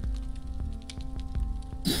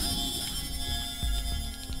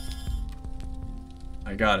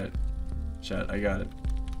 I got it. Chat, I got it.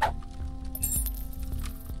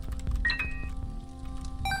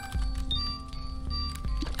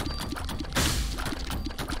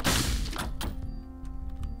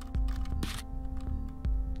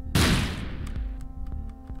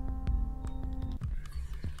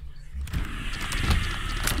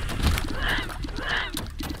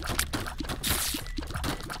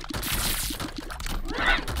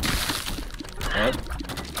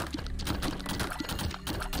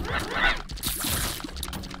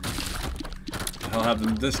 I'll have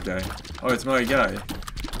them this guy. Oh, it's my guy.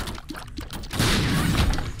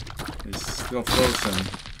 He's still frozen.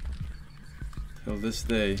 Till this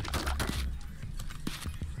day.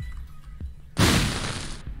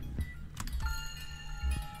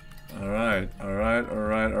 Alright, alright,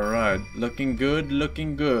 alright, alright. Looking good,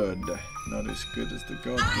 looking good. Not as good as the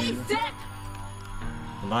god king.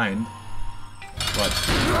 Blind? What?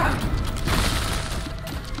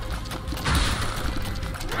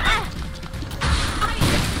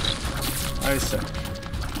 Isaac.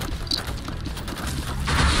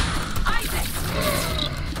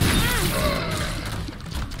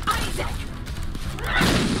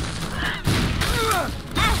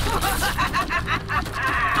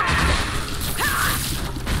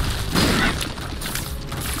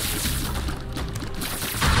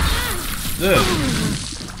 Dude.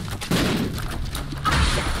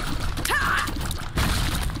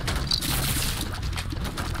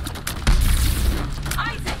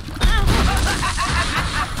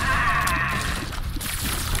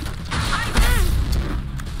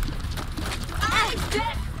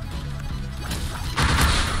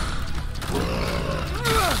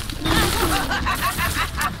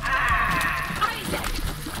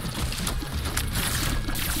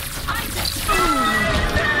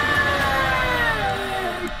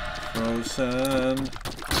 Frozen,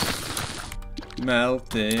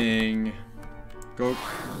 melting. Go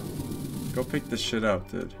pick this shit up,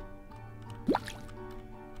 dude.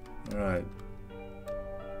 Alright.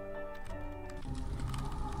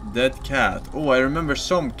 Dead cat. Oh, I remember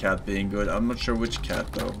some cat being good. I'm not sure which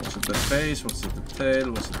cat though. Was it the face? Was it the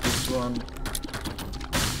tail? Was it this one?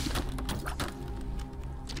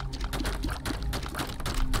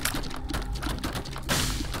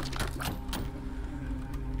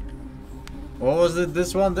 What was it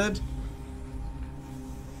this one did?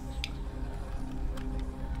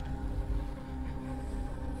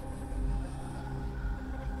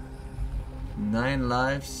 Nine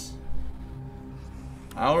lives.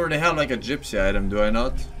 I already have like a gypsy item, do I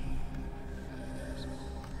not?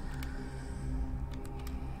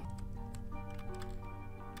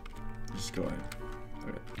 Just going.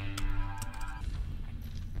 Okay.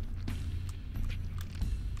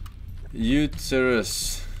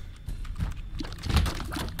 Uterus.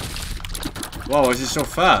 Wow, is he so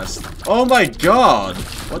fast? Oh my god!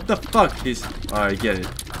 What the fuck? He's... Oh, I get it.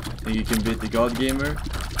 Think you can beat the god gamer?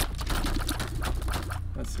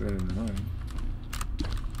 That's very annoying.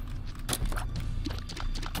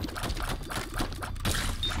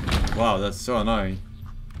 Wow, that's so annoying.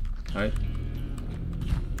 Right?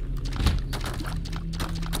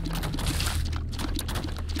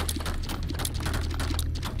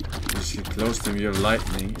 Once you get close to him, you have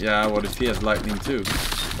lightning. Yeah, what if he has lightning too?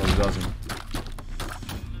 Well, he doesn't.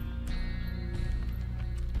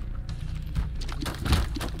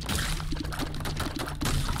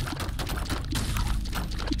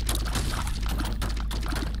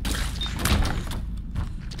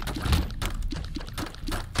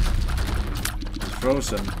 It's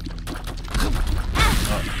frozen.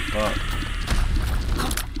 Oh, fuck.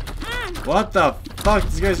 What the fuck?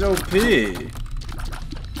 This guy's OP.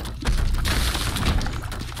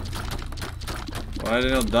 Why are they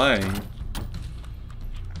not dying?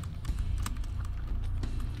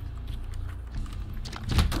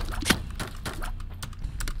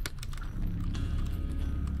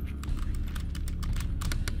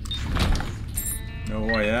 Know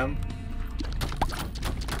who I am?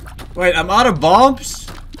 Wait, I'm out of bombs?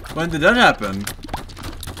 When did that happen?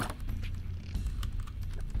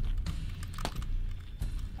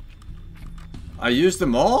 I used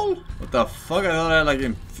them all? What the fuck? I thought I had like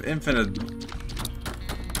infinite.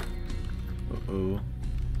 Uh-oh.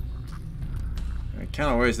 I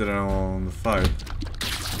kinda wasted it on the fight.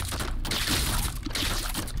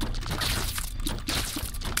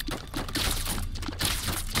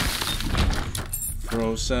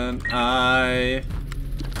 Frozen eye.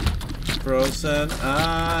 Frozen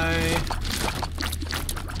eye.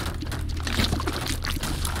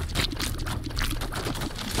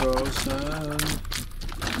 Frozen.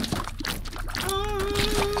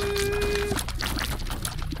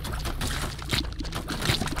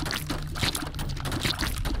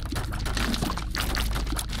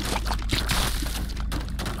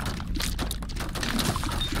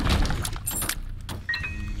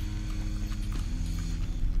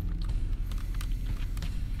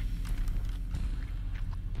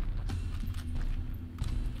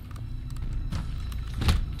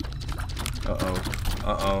 Uh-oh.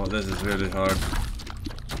 Uh-oh, this is really hard.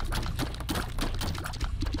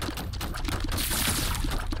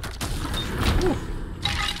 Whew.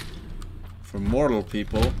 For mortal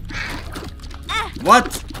people.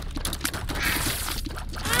 What?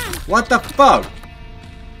 What the fuck?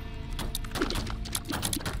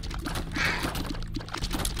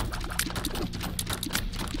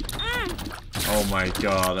 Oh my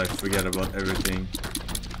god, I forget about everything.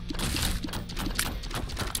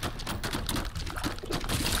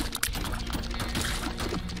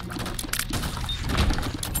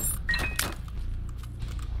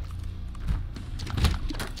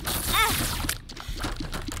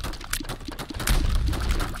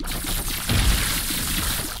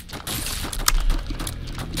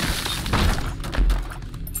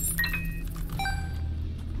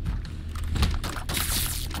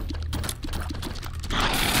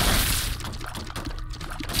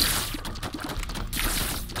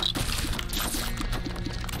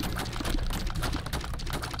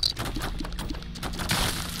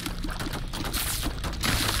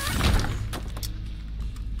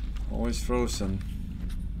 Always frozen.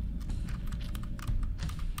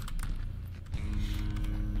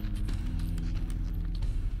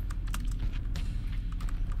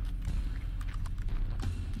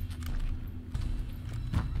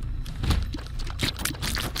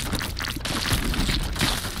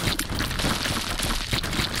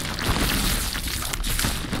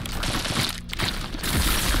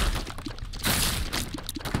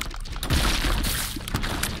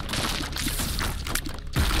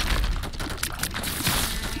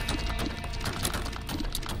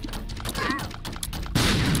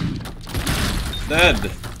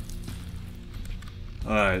 Dead.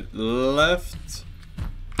 Alright, left.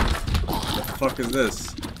 What the fuck is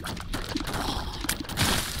this?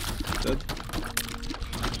 Dead.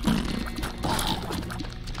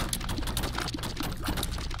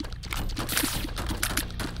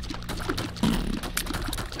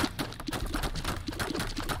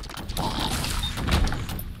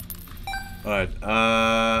 Alright,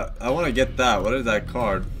 I want to get that. What is that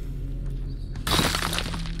card?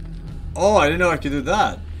 Oh, I didn't know I could do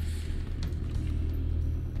that.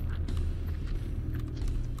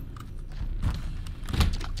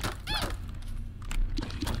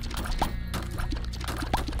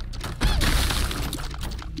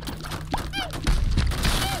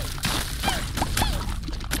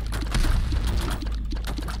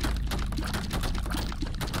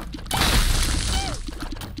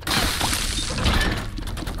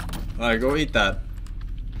 Alright, go eat that.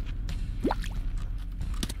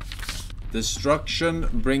 Destruction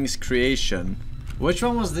brings creation. Which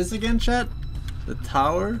one was this again, chat? The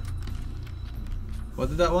tower? What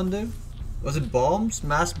did that one do? Was it bombs?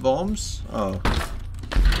 Mass bombs? Oh.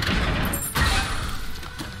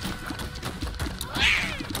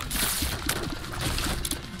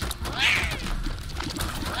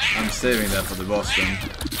 saving that for the boss then.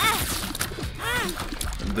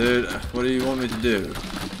 Dude, what do you want me to do?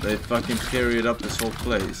 They fucking period up this whole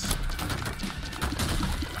place.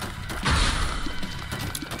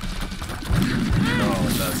 Oh,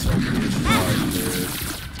 that's so beautiful, dude.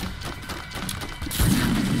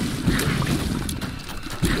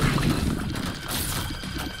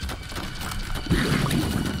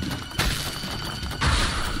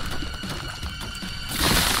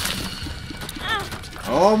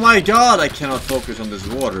 Oh my god, I cannot focus on this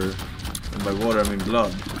water. And by water I mean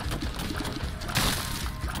blood.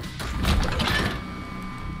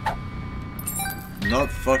 Not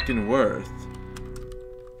fucking worth.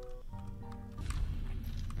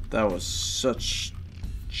 That was such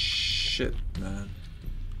shit, man.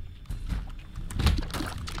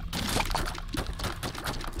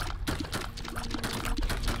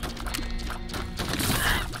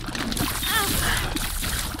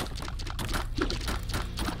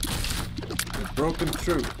 It's broken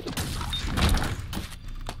through.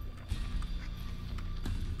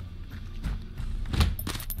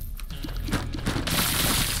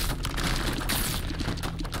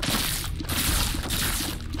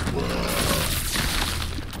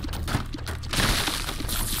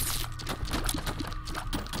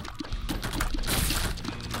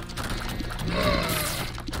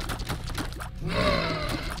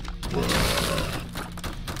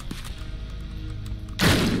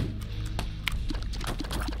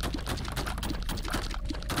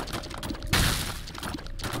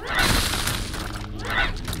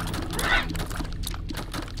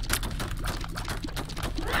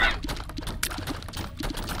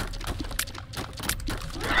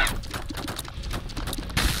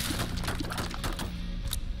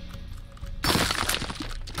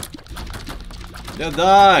 Yeah,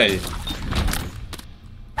 die!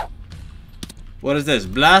 What is this?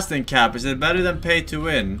 Blasting cap. Is it better than pay to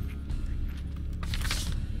win?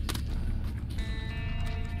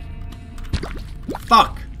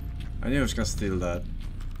 Fuck! I knew I was gonna steal that.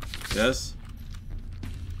 Yes?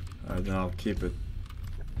 Alright, then I'll keep it.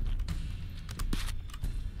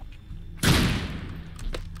 I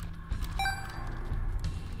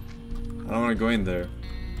don't wanna go in there.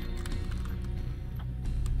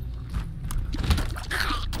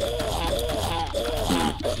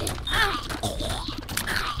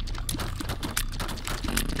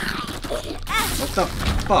 What the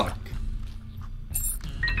fuck?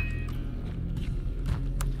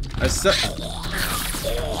 I said.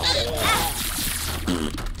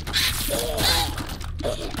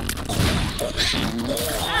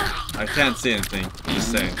 I can't see anything. I'm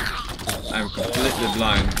just saying. I'm completely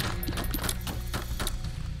blind.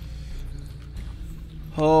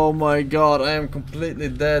 Oh my god, I am completely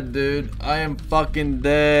dead, dude. I am fucking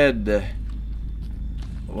dead.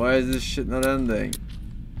 Why is this shit not ending?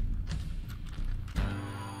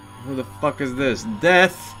 Who the fuck is this?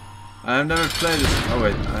 Death? I have never played this. Oh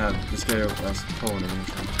wait, I have this guy has phone.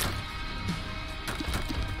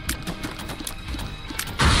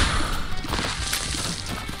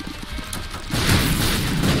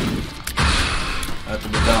 Had to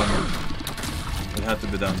be done. It had to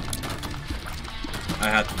be done. I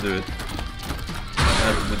had to do it. It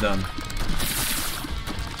had to be done.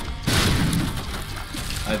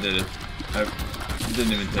 I did it. I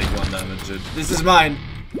didn't even take one damage, dude. This is mine!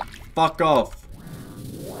 Fuck off!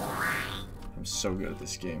 I'm so good at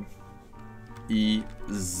this game. E.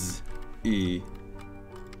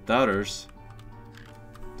 Doubters?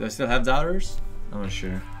 Do I still have doubters? I'm not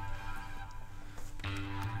sure.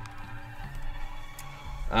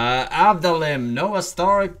 Abdalim, Noah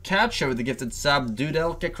Star Catcher with the gifted sub.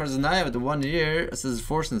 Dudelka Krasnaya with the 1 year. This is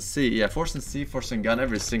Forsen C. Yeah, Forsen C, Forsen Gun,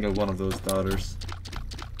 every single one of those doubters.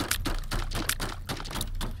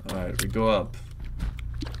 Alright, we go up.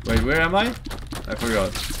 Wait, where am I? I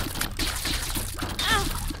forgot.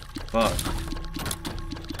 Fuck.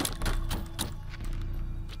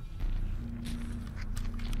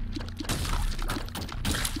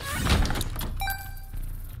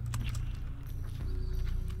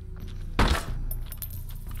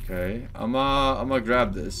 Okay, I'ma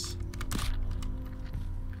grab this.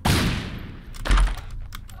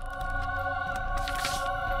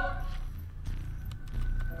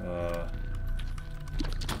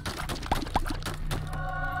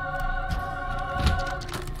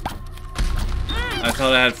 I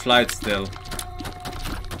thought I had flight still. I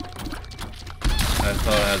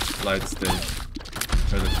thought I had flight still.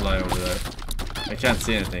 Try to fly over there. I can't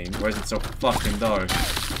see anything. Why is it so fucking dark?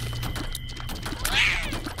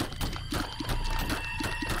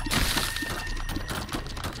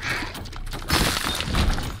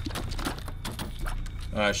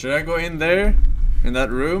 Alright, should I go in there? In that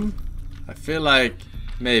room? I feel like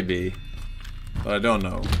maybe, but I don't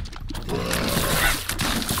know.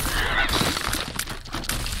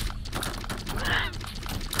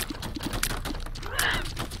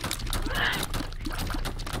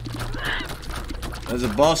 There's a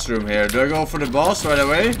boss room here. Do I go for the boss right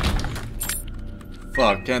away?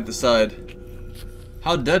 Fuck, can't decide.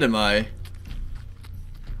 How dead am I?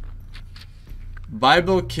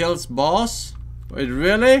 Bible kills boss? Wait,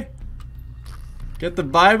 really? Get the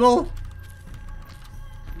Bible?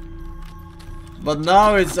 But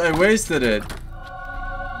now it's... I wasted it.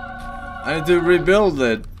 I need to rebuild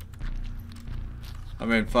it. I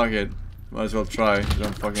mean, fuck it. Might as well try.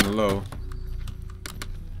 I'm fucking low.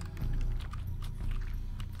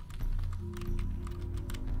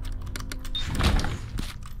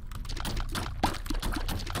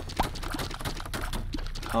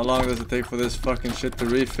 How long does it take for this fucking shit to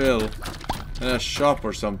refill? In a shop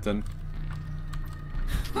or something.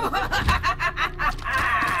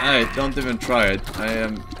 Hey, don't even try it. I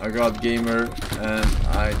am a god gamer and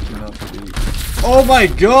I cannot be... Oh my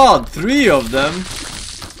god! 3 of them!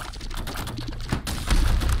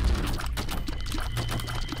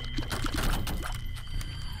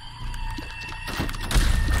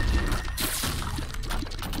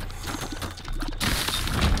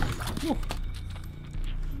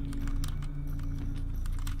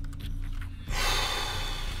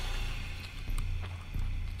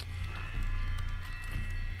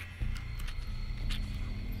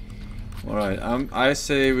 Alright, I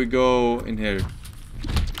say we go in here.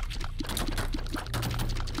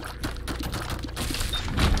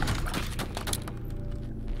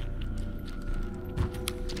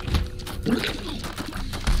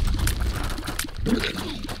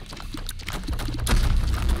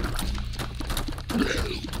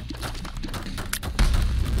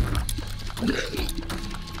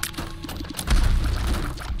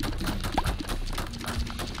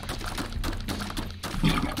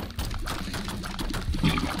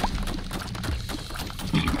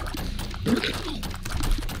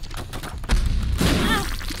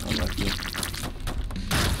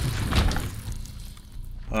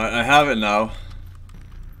 Alright, I have it now.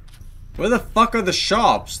 Where the fuck are the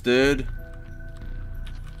shops, dude?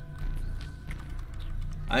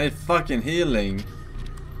 I need fucking healing.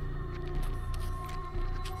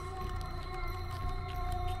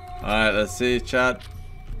 Alright, let's see, chat.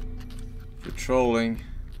 If you're trolling.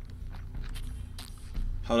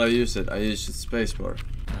 How do I use it? I use the spacebar.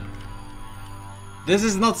 This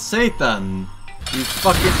is not Satan! You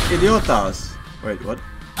fucking idiotas! Wait, what?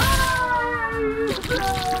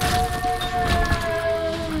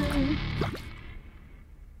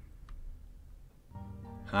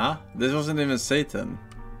 Huh? This wasn't even Satan.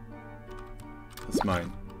 That's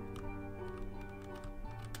mine.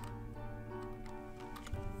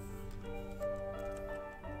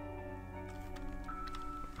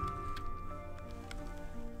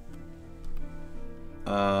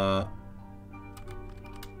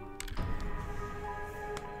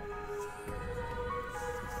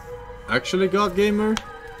 Actually, God Gamer?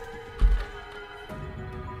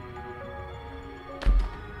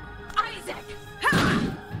 Isaac!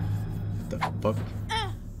 The fuck?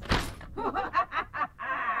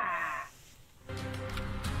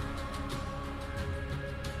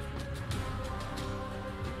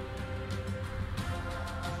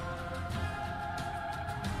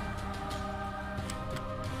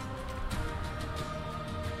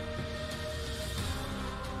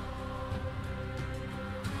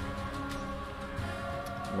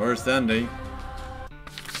 Worst ending.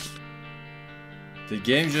 The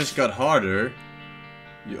game just got harder.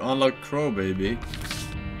 You unlock Crow, baby.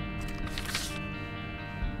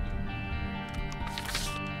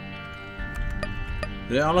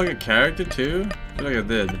 Did I unlock a character too? I feel like I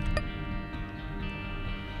did.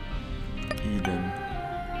 Eden.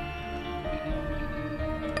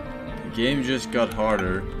 The game just got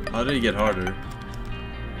harder. How did it get harder?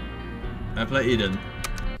 I play Eden.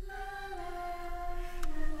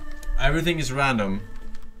 Everything is random.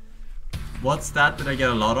 What stat did I get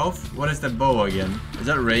a lot of? What is the bow again? Is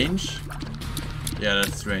that range? Yeah,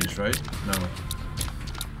 that's range, right? No.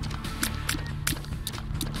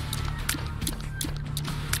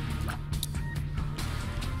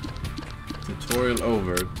 Tutorial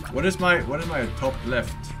over. What is my top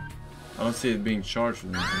left? I don't see it being charged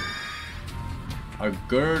with anything. A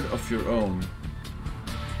gird of your own.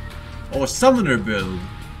 Oh, a summoner build.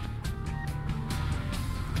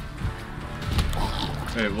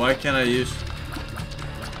 Wait, why can't I use...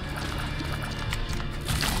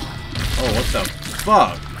 Oh, what the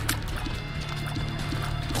fuck?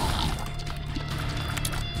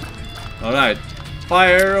 Alright.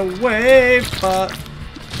 fire away, but...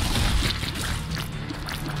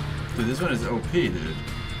 Dude, this one is OP, dude.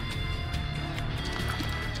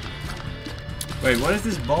 Wait, what is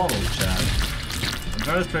this bottle, Chad? I'm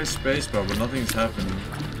trying to play spacebar, but nothing's happening.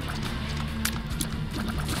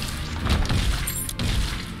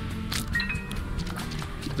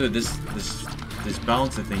 Dude, this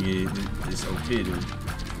bouncy thingy is OP, dude.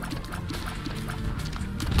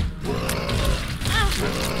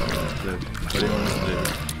 Dude, what do you want us to do?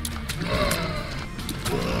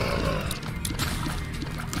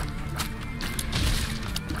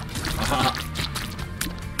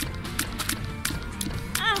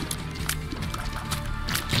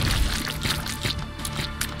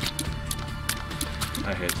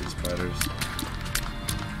 I hate these spiders.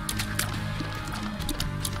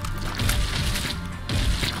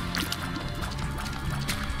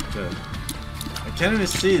 Good. I can't even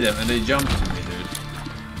see them and they jump to me, dude.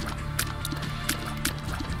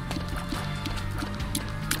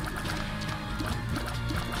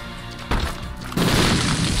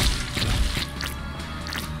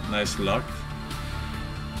 Nice luck.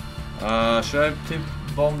 Should I tip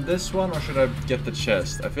bomb this one or should I get the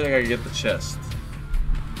chest? I feel like I can get the chest.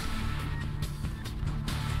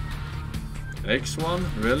 X1?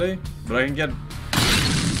 Really? But I can get...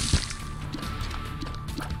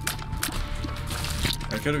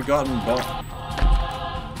 I could have gotten bomb...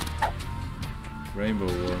 Rainbow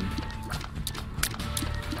one.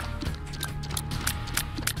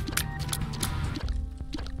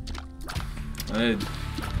 I need...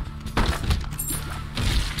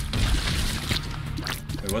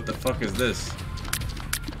 Wait, what the fuck is this?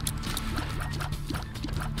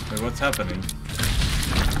 Wait, what's happening?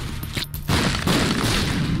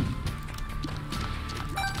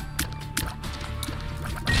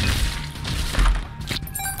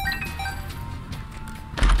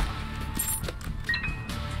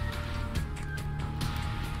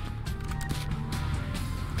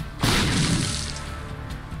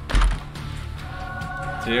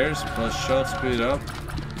 Tears plus shot speed up.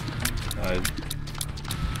 Died.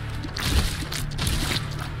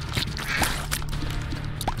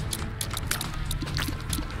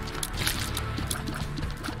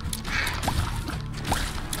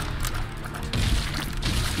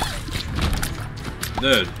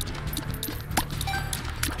 Dude. What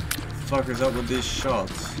the fuck is up with these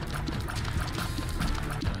shots?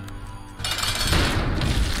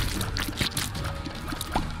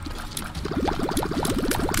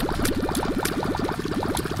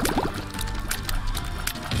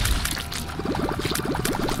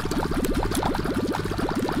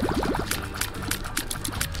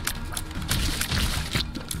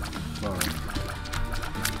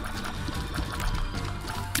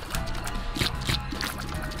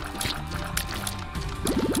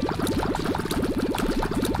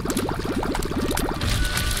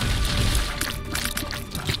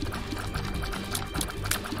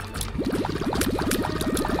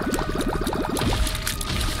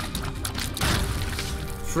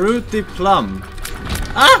 Fruity plum.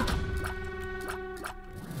 Ah!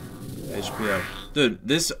 HP up. Dude,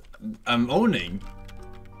 this I'm owning.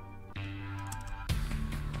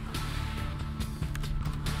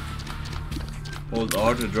 Hold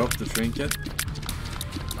R to drop the trinket.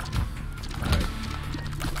 Alright.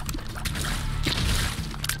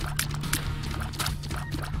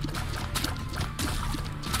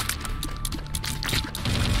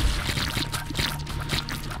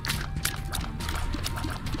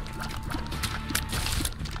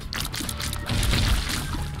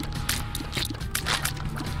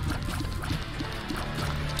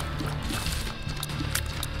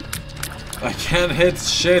 I can't hit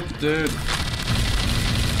shit, dude.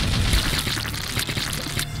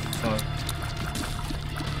 Fuck.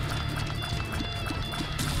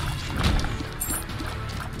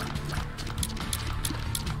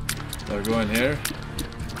 Do I go in here?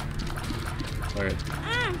 Fuck it.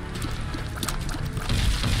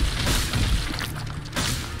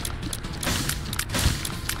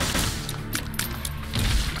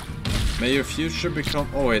 May your future become...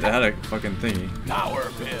 Oh wait, I had a fucking thingy. Power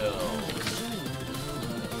pill.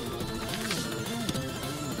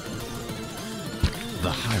 The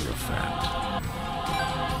Hierophant.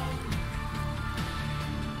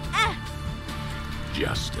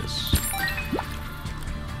 Justice.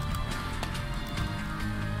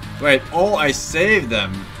 Wait, oh, I saved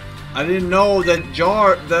them. I didn't know that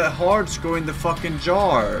hearts go in the fucking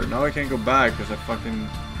jar. Now I can't go back because I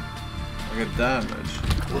get damaged.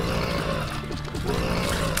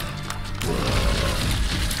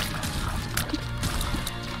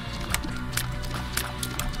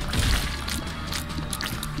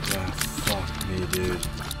 Yeah, fuck me, dude. dude.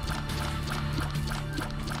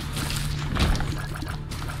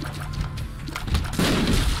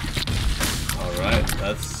 Alright,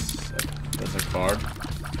 that's a card.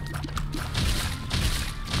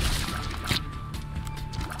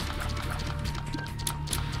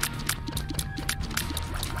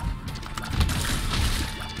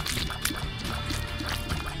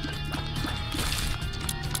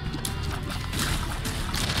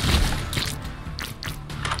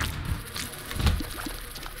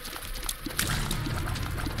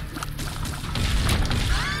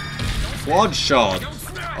 Quad shot.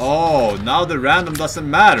 Oh, now the random doesn't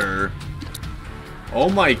matter. Oh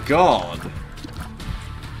my god.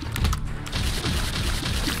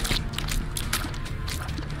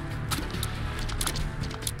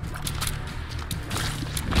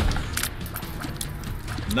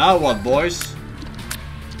 Now what, boys?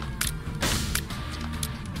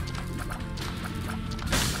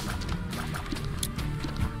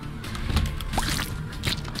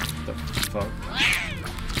 The fuck?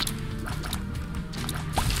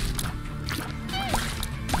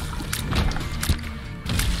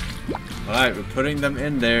 Alright, we're putting them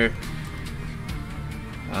in there.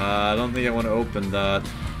 I don't think I want to open that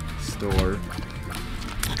store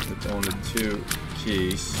with only 2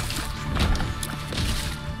 keys.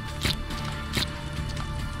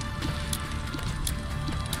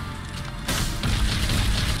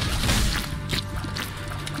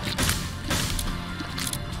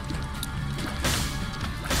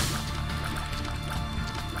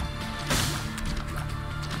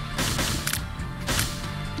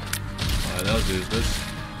 I'll do this.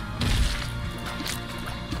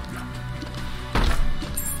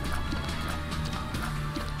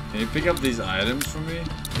 Can you pick up these items for me?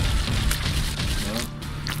 No?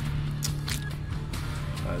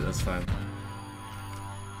 Alright, that's fine.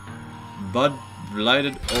 Bud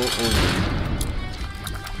blighted over.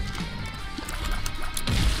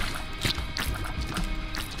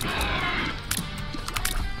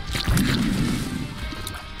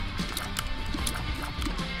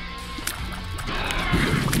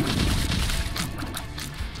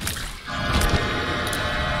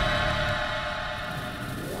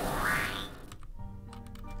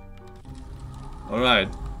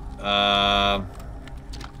 Alright,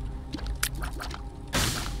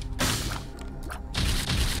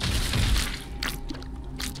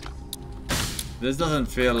 this doesn't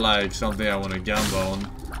feel like something I want to gamble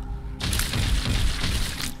on.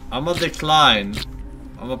 I'm a decline.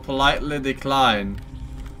 I'm a politely decline.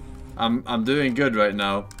 I'm doing good right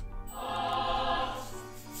now.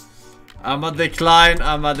 I'm a decline,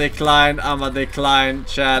 I'm a decline, I'm a decline.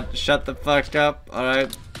 Chad, shut the fuck up,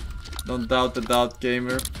 alright? Don't doubt the doubt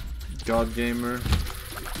gamer. God gamer.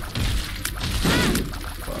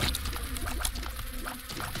 Fuck.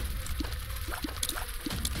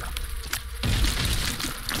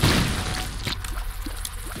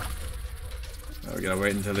 Oh, we gotta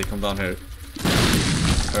wait until they come down here.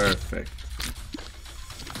 Perfect.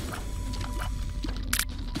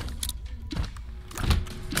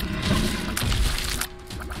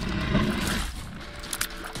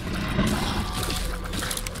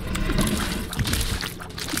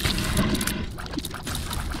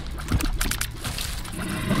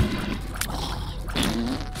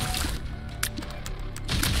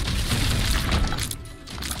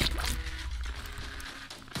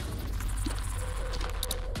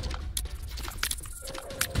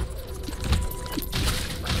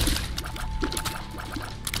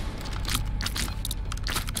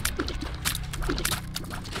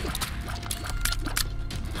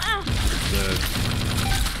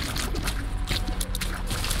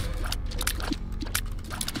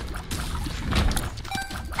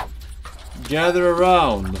 Gather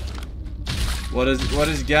around. What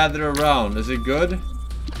is gather around? Is it good?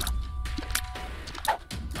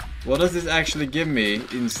 What does this actually give me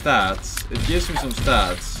in stats? It gives me some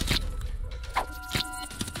stats.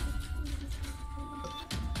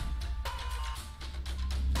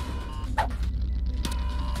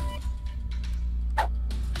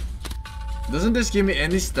 Doesn't this give me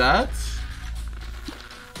any stats?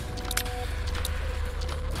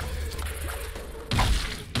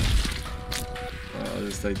 I'll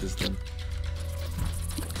just take this then.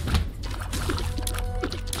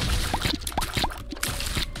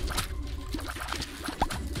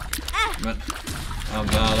 Man,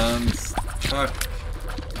 unbalanced. Fuck.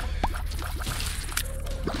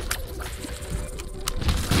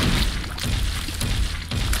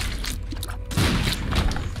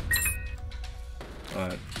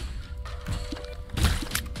 Alright.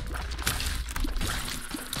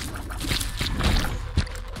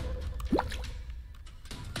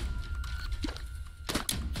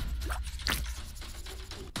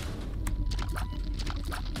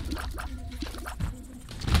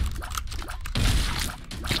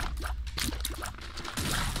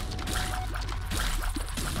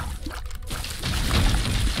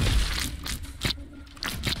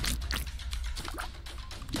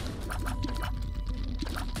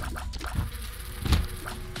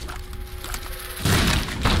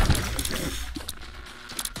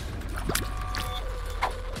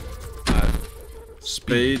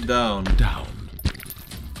 Speed down. Down.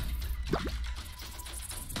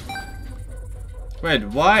 Wait,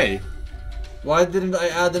 why? Why didn't I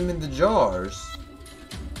add them in the jars?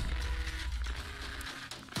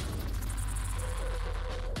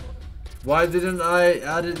 Why didn't I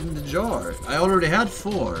add it in the jar? I already had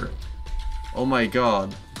 4. Oh my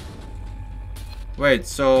god. Wait,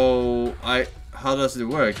 so how does it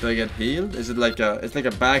work? Do I get healed? Is it like it's like a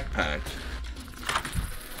backpack?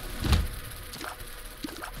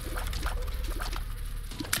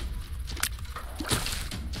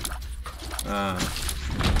 Ah.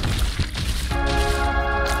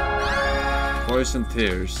 Poison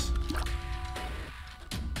tears.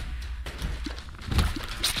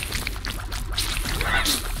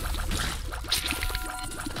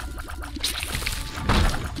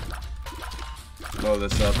 Blow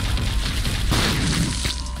this up.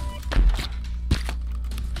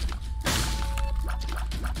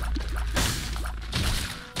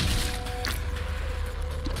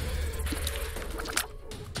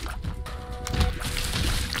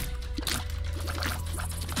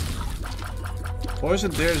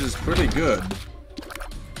 Poison tears is pretty good.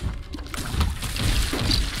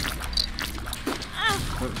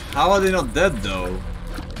 How are they not dead though?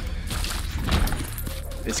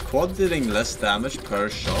 Is quad dealing less damage per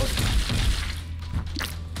shot?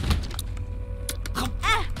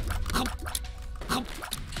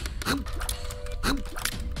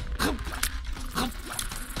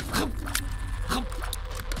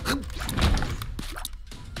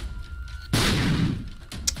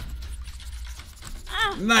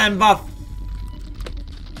 Man buff!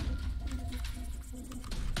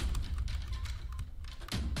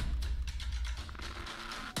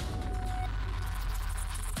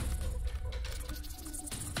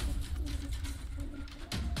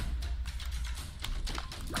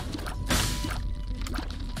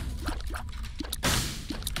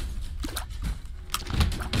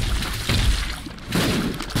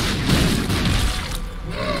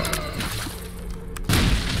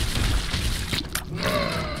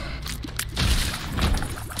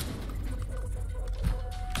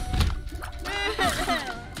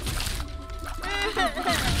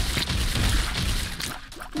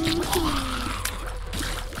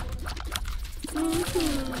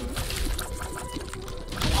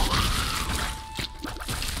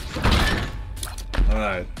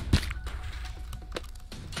 Alright.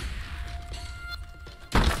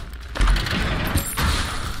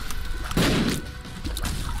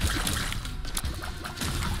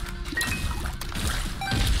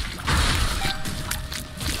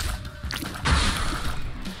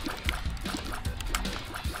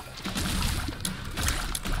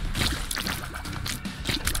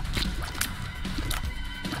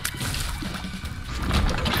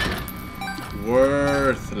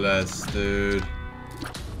 Worthless, dude.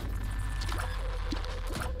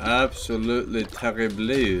 Absolutely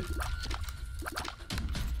terrible.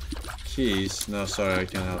 Keys? No, sorry, I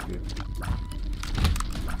can't help you.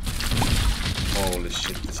 Holy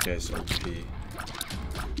shit, this guy's OP.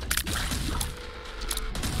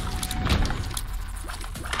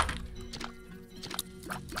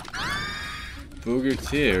 Booger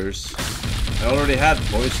tears? I already had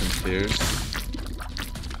poison tears.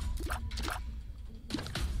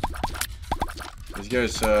 These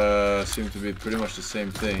guys seem to be pretty much the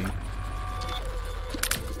same thing.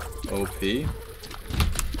 OP.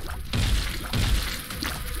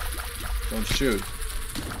 Don't shoot.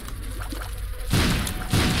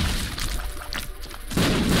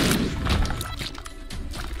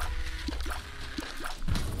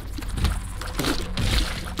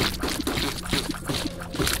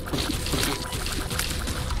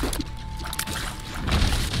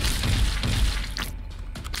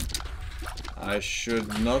 I should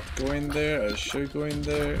not go in there, I should go in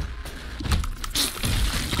there.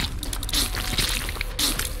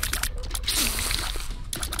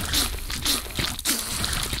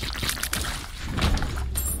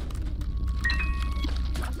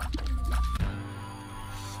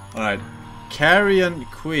 Alright, Carrion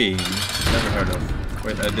Queen, never heard of.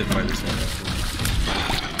 Wait, I did find this one actually.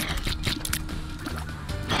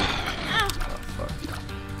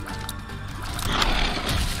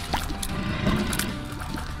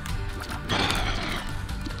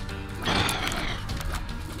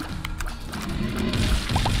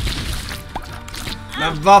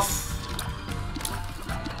 Men vaff!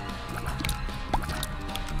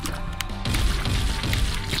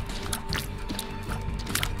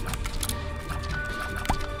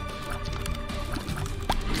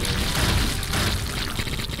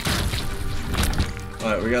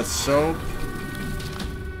 Alright, we got soap.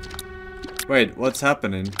 Wait, what's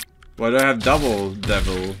happening? Why do I have double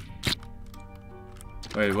devil?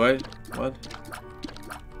 Wait, what? What?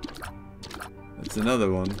 That's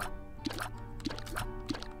another one.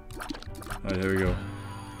 Alright, here we go.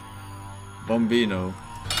 Bombino.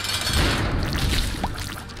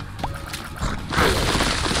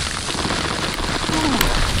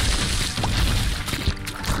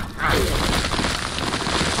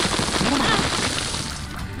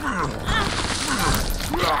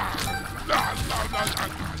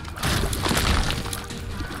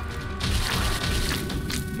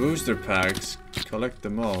 Booster packs. Collect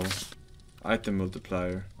them all. Item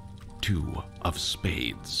multiplier. 2 of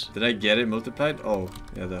spades. Did I get it multiplied? Oh,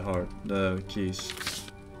 yeah, the heart. The keys.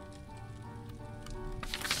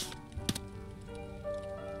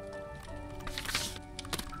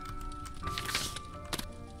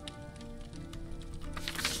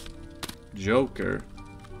 Joker.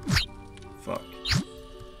 Fuck.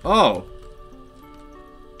 Oh!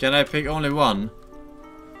 Can I pick only one?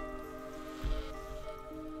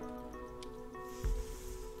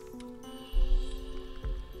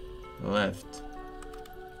 Left.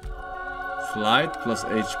 Flight plus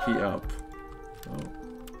HP up. Oh.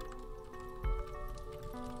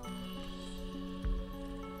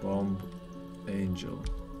 Bomb Angel.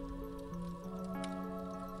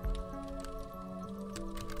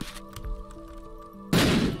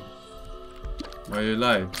 Why are you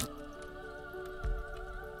alive?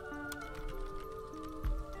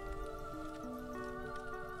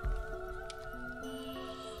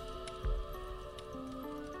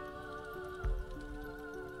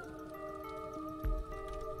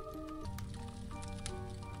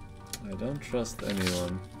 I don't trust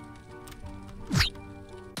anyone.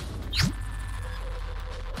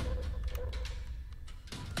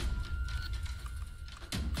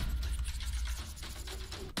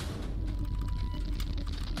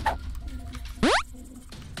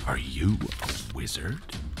 Are you a wizard?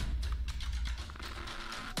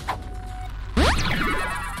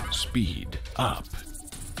 Speed up.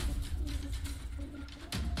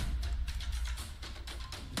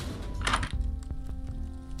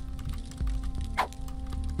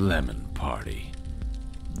 Lemon party.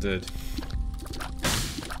 Dude.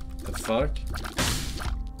 The fuck?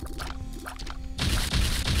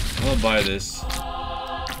 I'm gonna buy this.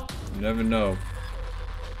 You never know.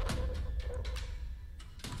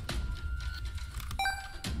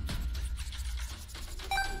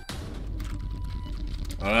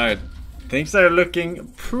 Alright. Things are looking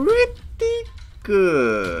pretty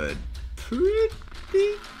good. Pretty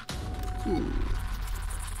good.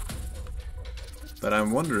 But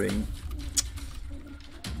I'm wondering.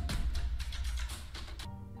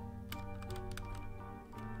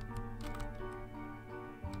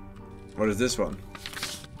 What is this one?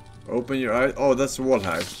 Open your eyes. Oh, that's wall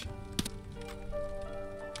hack.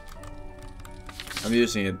 I'm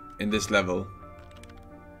using it in this level.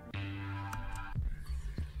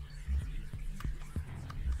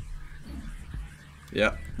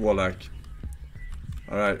 Yeah, wall hack.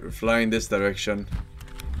 Alright, we're flying this direction.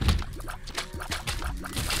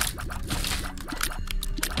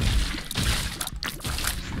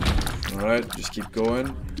 Alright, just keep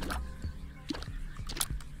going.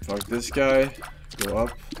 Fuck this guy. Go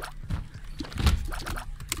up.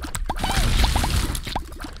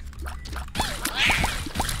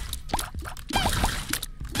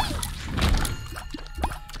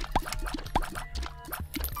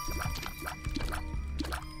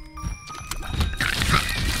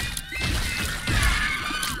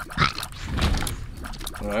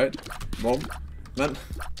 Alright, bomb. Man.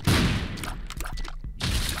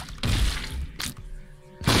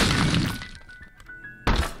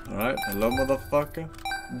 Alright, hello motherfucker.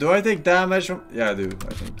 Do I take damage from... Yeah, I do,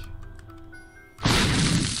 I think.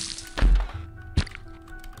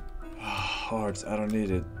 Hearts, I don't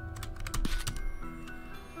need it.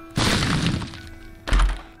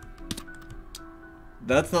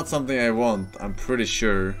 That's not something I want, I'm pretty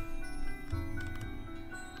sure.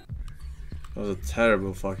 That was a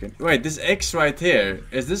terrible fucking... Wait, this X right here.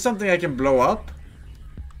 Is this something I can blow up?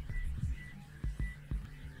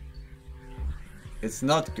 It's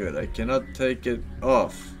not good. I cannot take it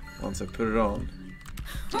off once I put it on.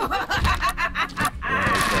 Yeah, okay.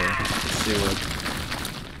 Let's see what...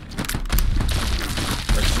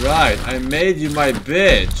 That's right. I made you my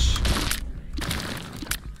bitch.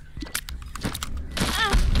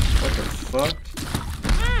 What the fuck?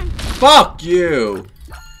 Fuck you!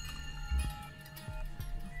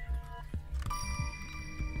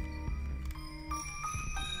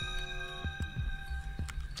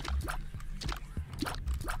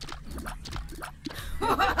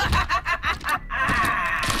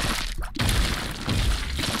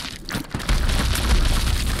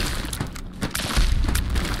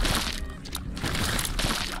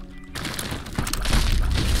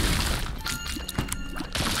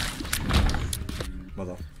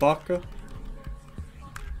 motherfucker.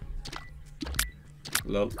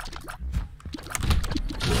 Lol.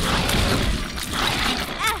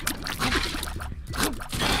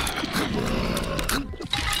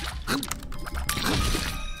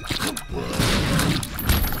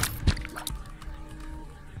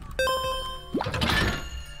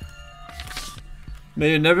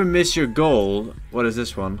 May you never miss your goal. What is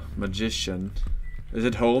this one? Magician. Is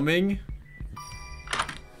it homing?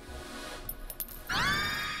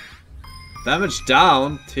 Damage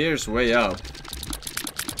down, tears way up.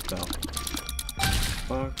 The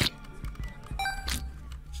fuck?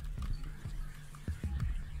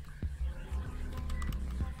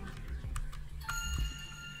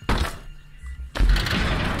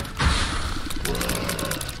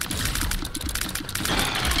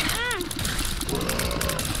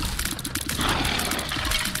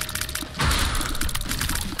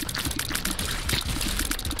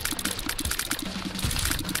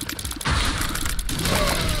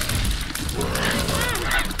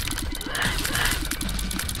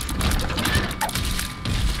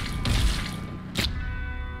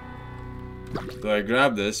 Do I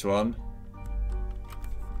grab this one?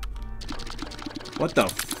 What the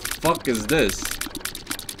fuck is this?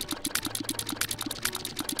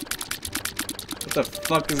 What the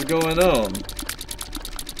fuck is going on?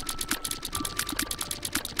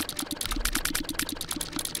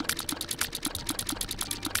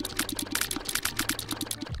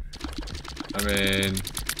 I mean,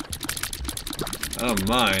 I don't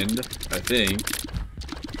mind, I think.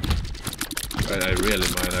 But I really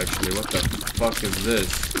mind actually. What the fuck is this?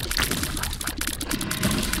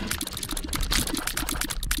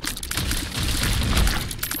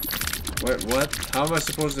 Wait, what? How am I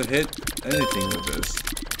supposed to hit anything with this?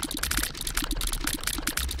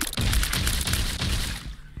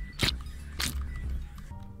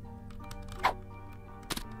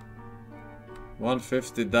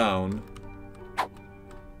 $150 down.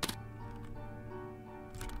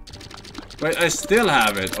 Wait, I still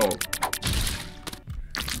have it. Oh.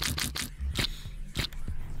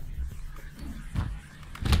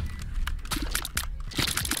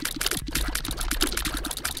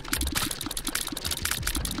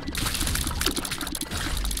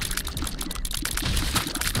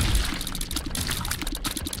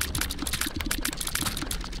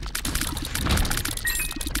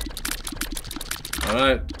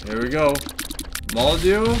 Alright, here we go.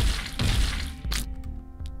 Moldew?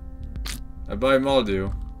 I buy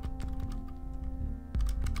Moldew.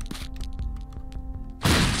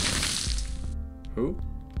 Who?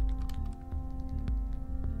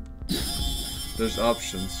 There's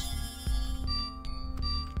options.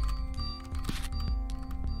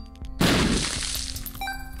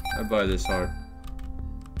 I buy this heart.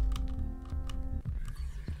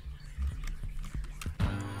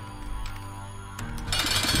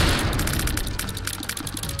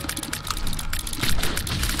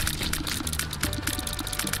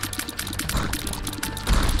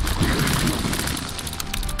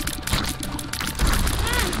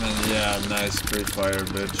 Yeah, nice free fire,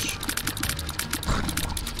 bitch.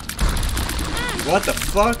 What the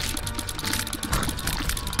fuck?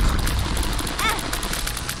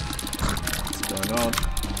 What's going on?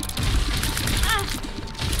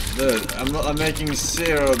 Dude, I'm making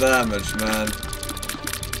 0 damage, man.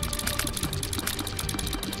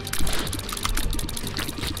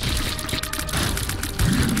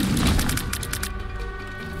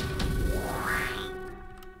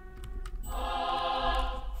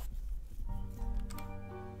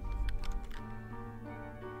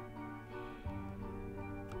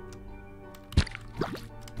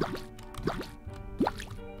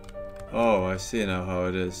 Oh, I see now how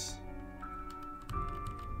it is.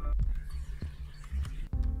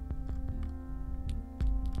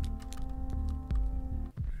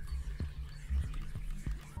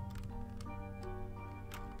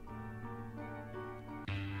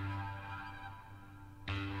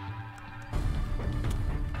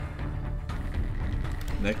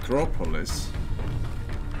 Necropolis.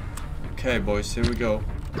 Okay, boys, here we go.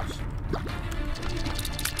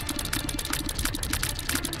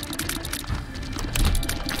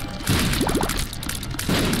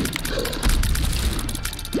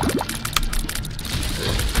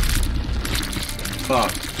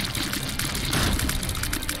 Fuck.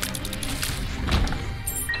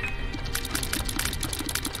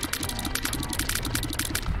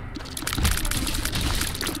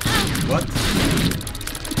 What?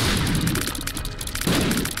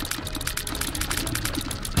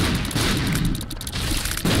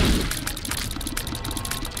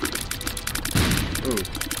 Ooh.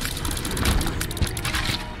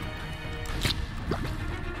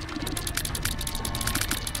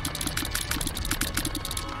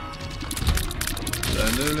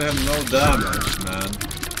 literally have no damage, man.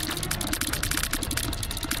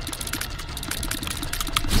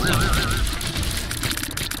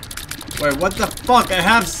 Wait, what the fuck? I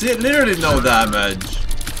have literally no damage.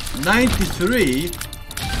 93?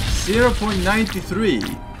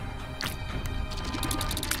 0.93.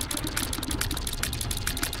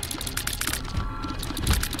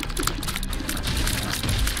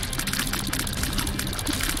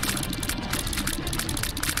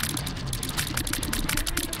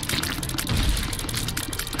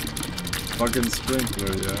 Fucking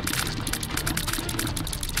sprinkler, yeah.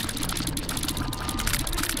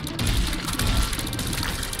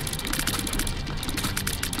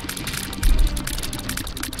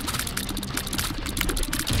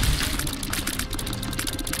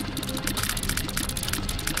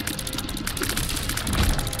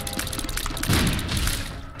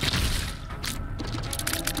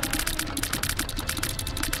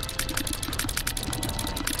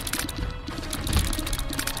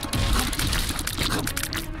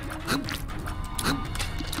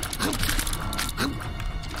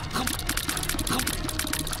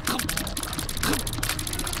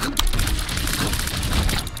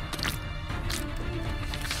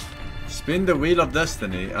 Spin the wheel of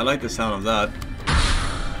destiny. I like the sound of that.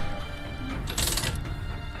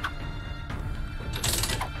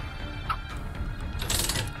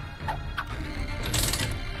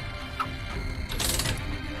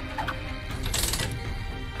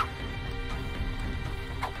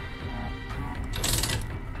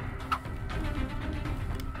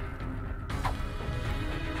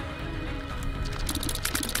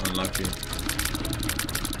 Unlucky.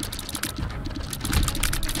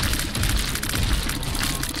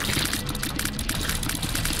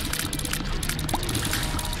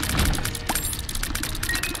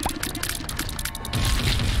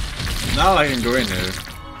 Now I can go in here.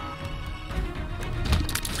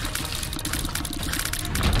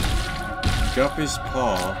 Guppy's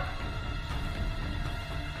paw.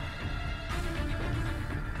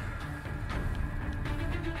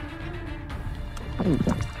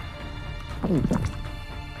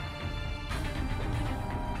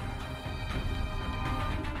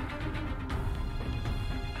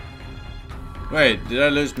 Wait, did I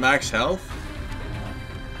lose max health?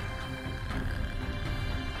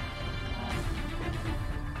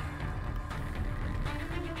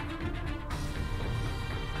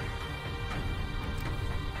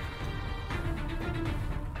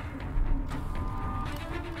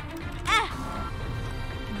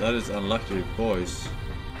 That is unlucky, boys.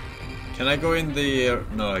 Can I go in the...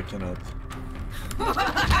 No, I cannot.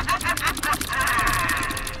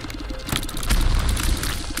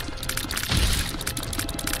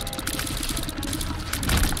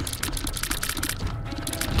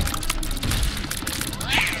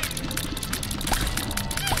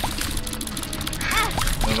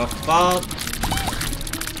 What the fuck?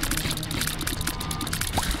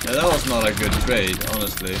 Yeah, that was not a good trade,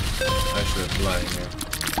 honestly. I should have flying here.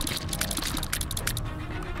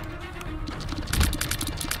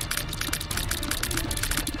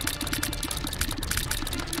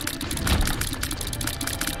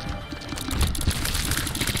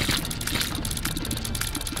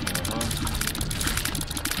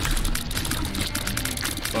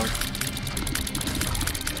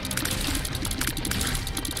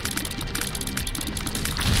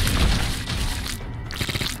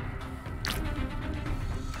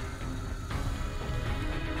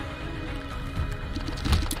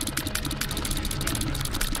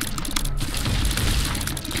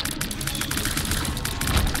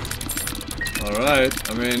 Alright,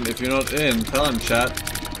 I mean, if you're not in, tell him, chat.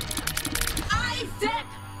 Isaac!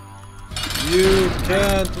 You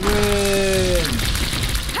can't win!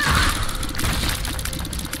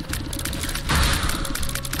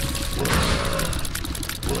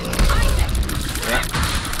 Yeah.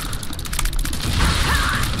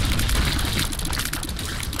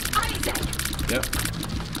 Isaac! Yep.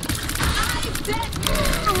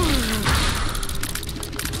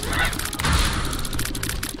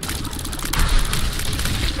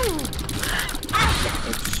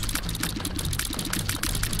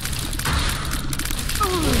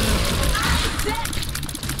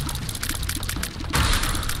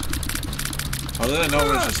 How did I know it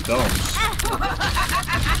was just stones?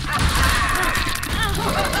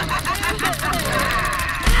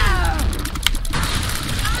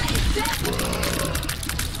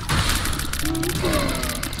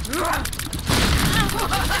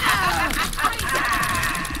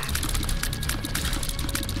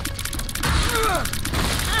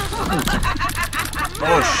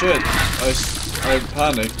 Oh shit, I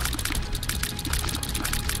panicked.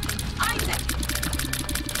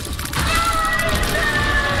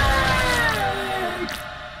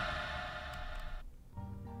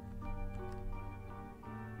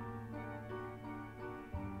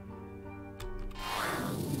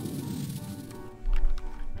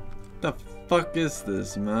 The fuck is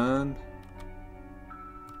this, man?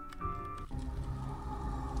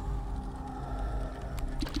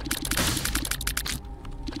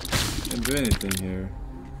 Can't do anything here.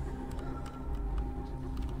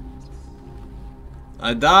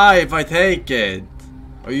 I die if I take it.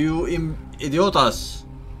 Are you idiotas?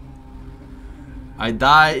 I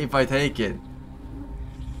die if I take it.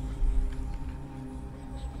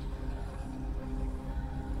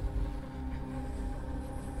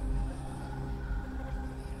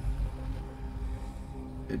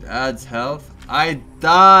 It adds health. I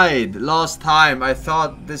died last time. I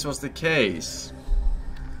thought this was the case.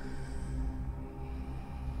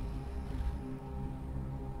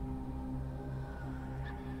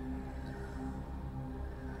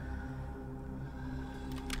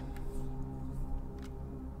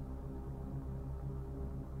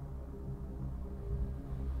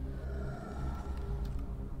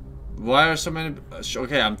 Why are so many?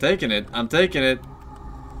 Okay, I'm taking it. I'm taking it.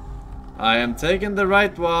 I am taking the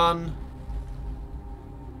right one.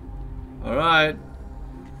 Alright.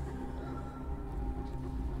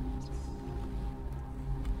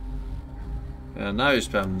 Yeah, now you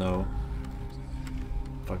spam no.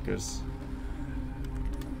 Fuckers.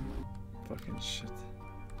 Fucking shit.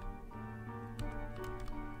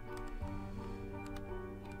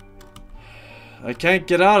 I can't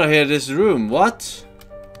get out of here, this room. What?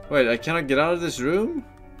 Wait, I cannot get out of this room?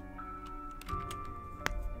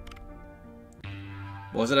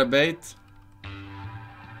 Was it a bait?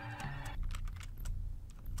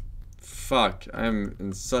 Fuck, I'm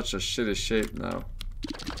in such a shitty shape now.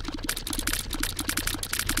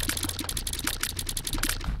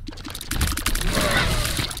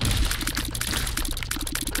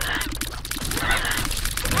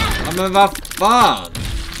 Men vad fan?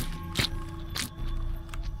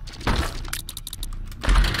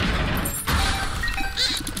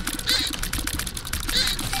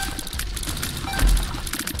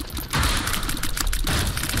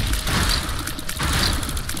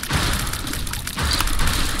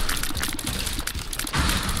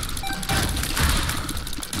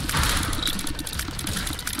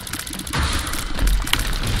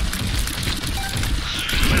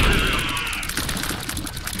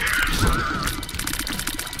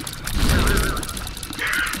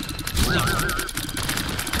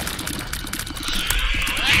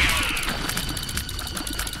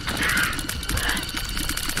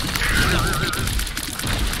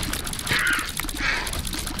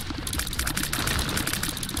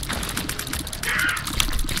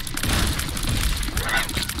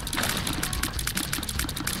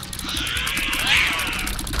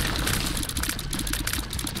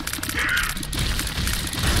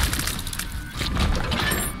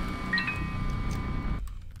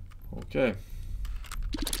 Okay.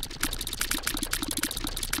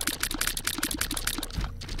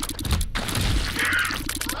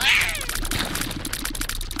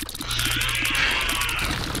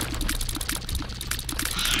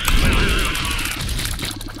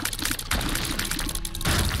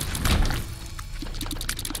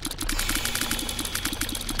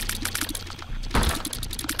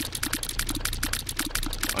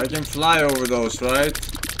 I can fly over those, right?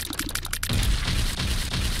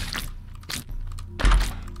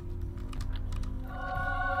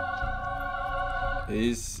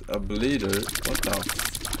 He's a bleeder. What the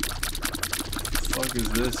fuck is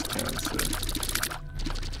this cancer?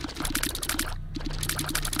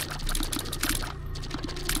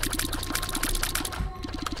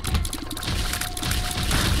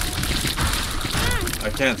 I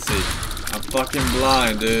can't see. I'm fucking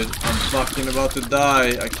blind, dude. I'm fucking about to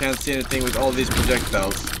die. I can't see anything with all these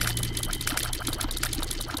projectiles.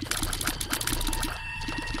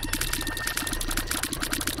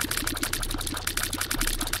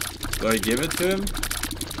 Do I give it to him?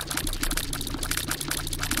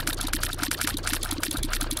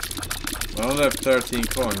 I only have 13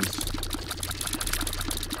 coins.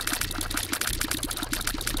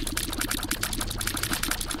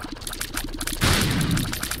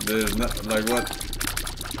 There's not, like, what?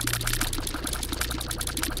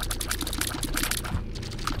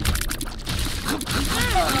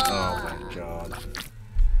 Oh my god.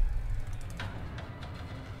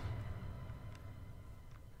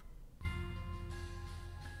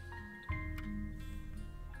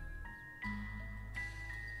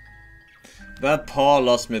 That paw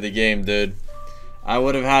lost me the game, dude. I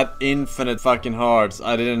would have had infinite fucking hearts.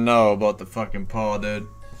 I didn't know about the fucking paw, dude.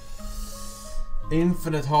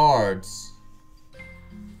 Infinite hearts.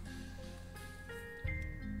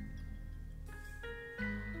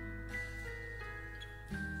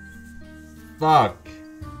 Fuck.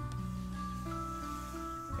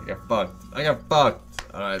 Like, got fucked. I got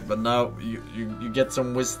fucked. Alright, but now you get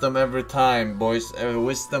some wisdom every time, boys.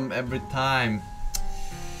 Wisdom every time.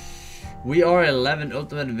 We are 11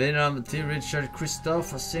 Ultimate Venom, T. Richard,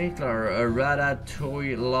 Christopher Sinclair, Rada,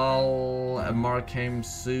 Toy, Lol, Mark came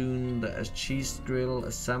soon, Cheese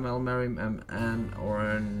Grill, Samuel, Mary, and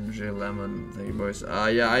Orange Lemon. Thank you, boys.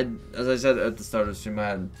 Yeah, as I said at the start of the stream, I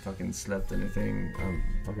hadn't fucking slept anything. I'm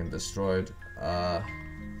fucking destroyed.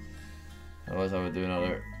 Otherwise, I would do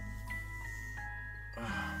another.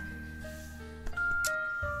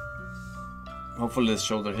 Hopefully, this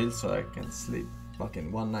shoulder heals so I can sleep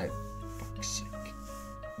fucking one night. Fuck's sake.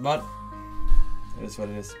 But it is what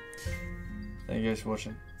it is. Thank you guys for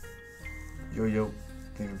watching. Yo,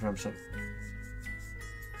 thank you for the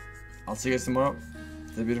I'll see you guys tomorrow.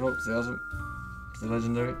 Stay beautiful, stay awesome, stay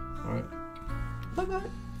legendary. Alright.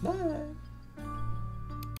 Bye.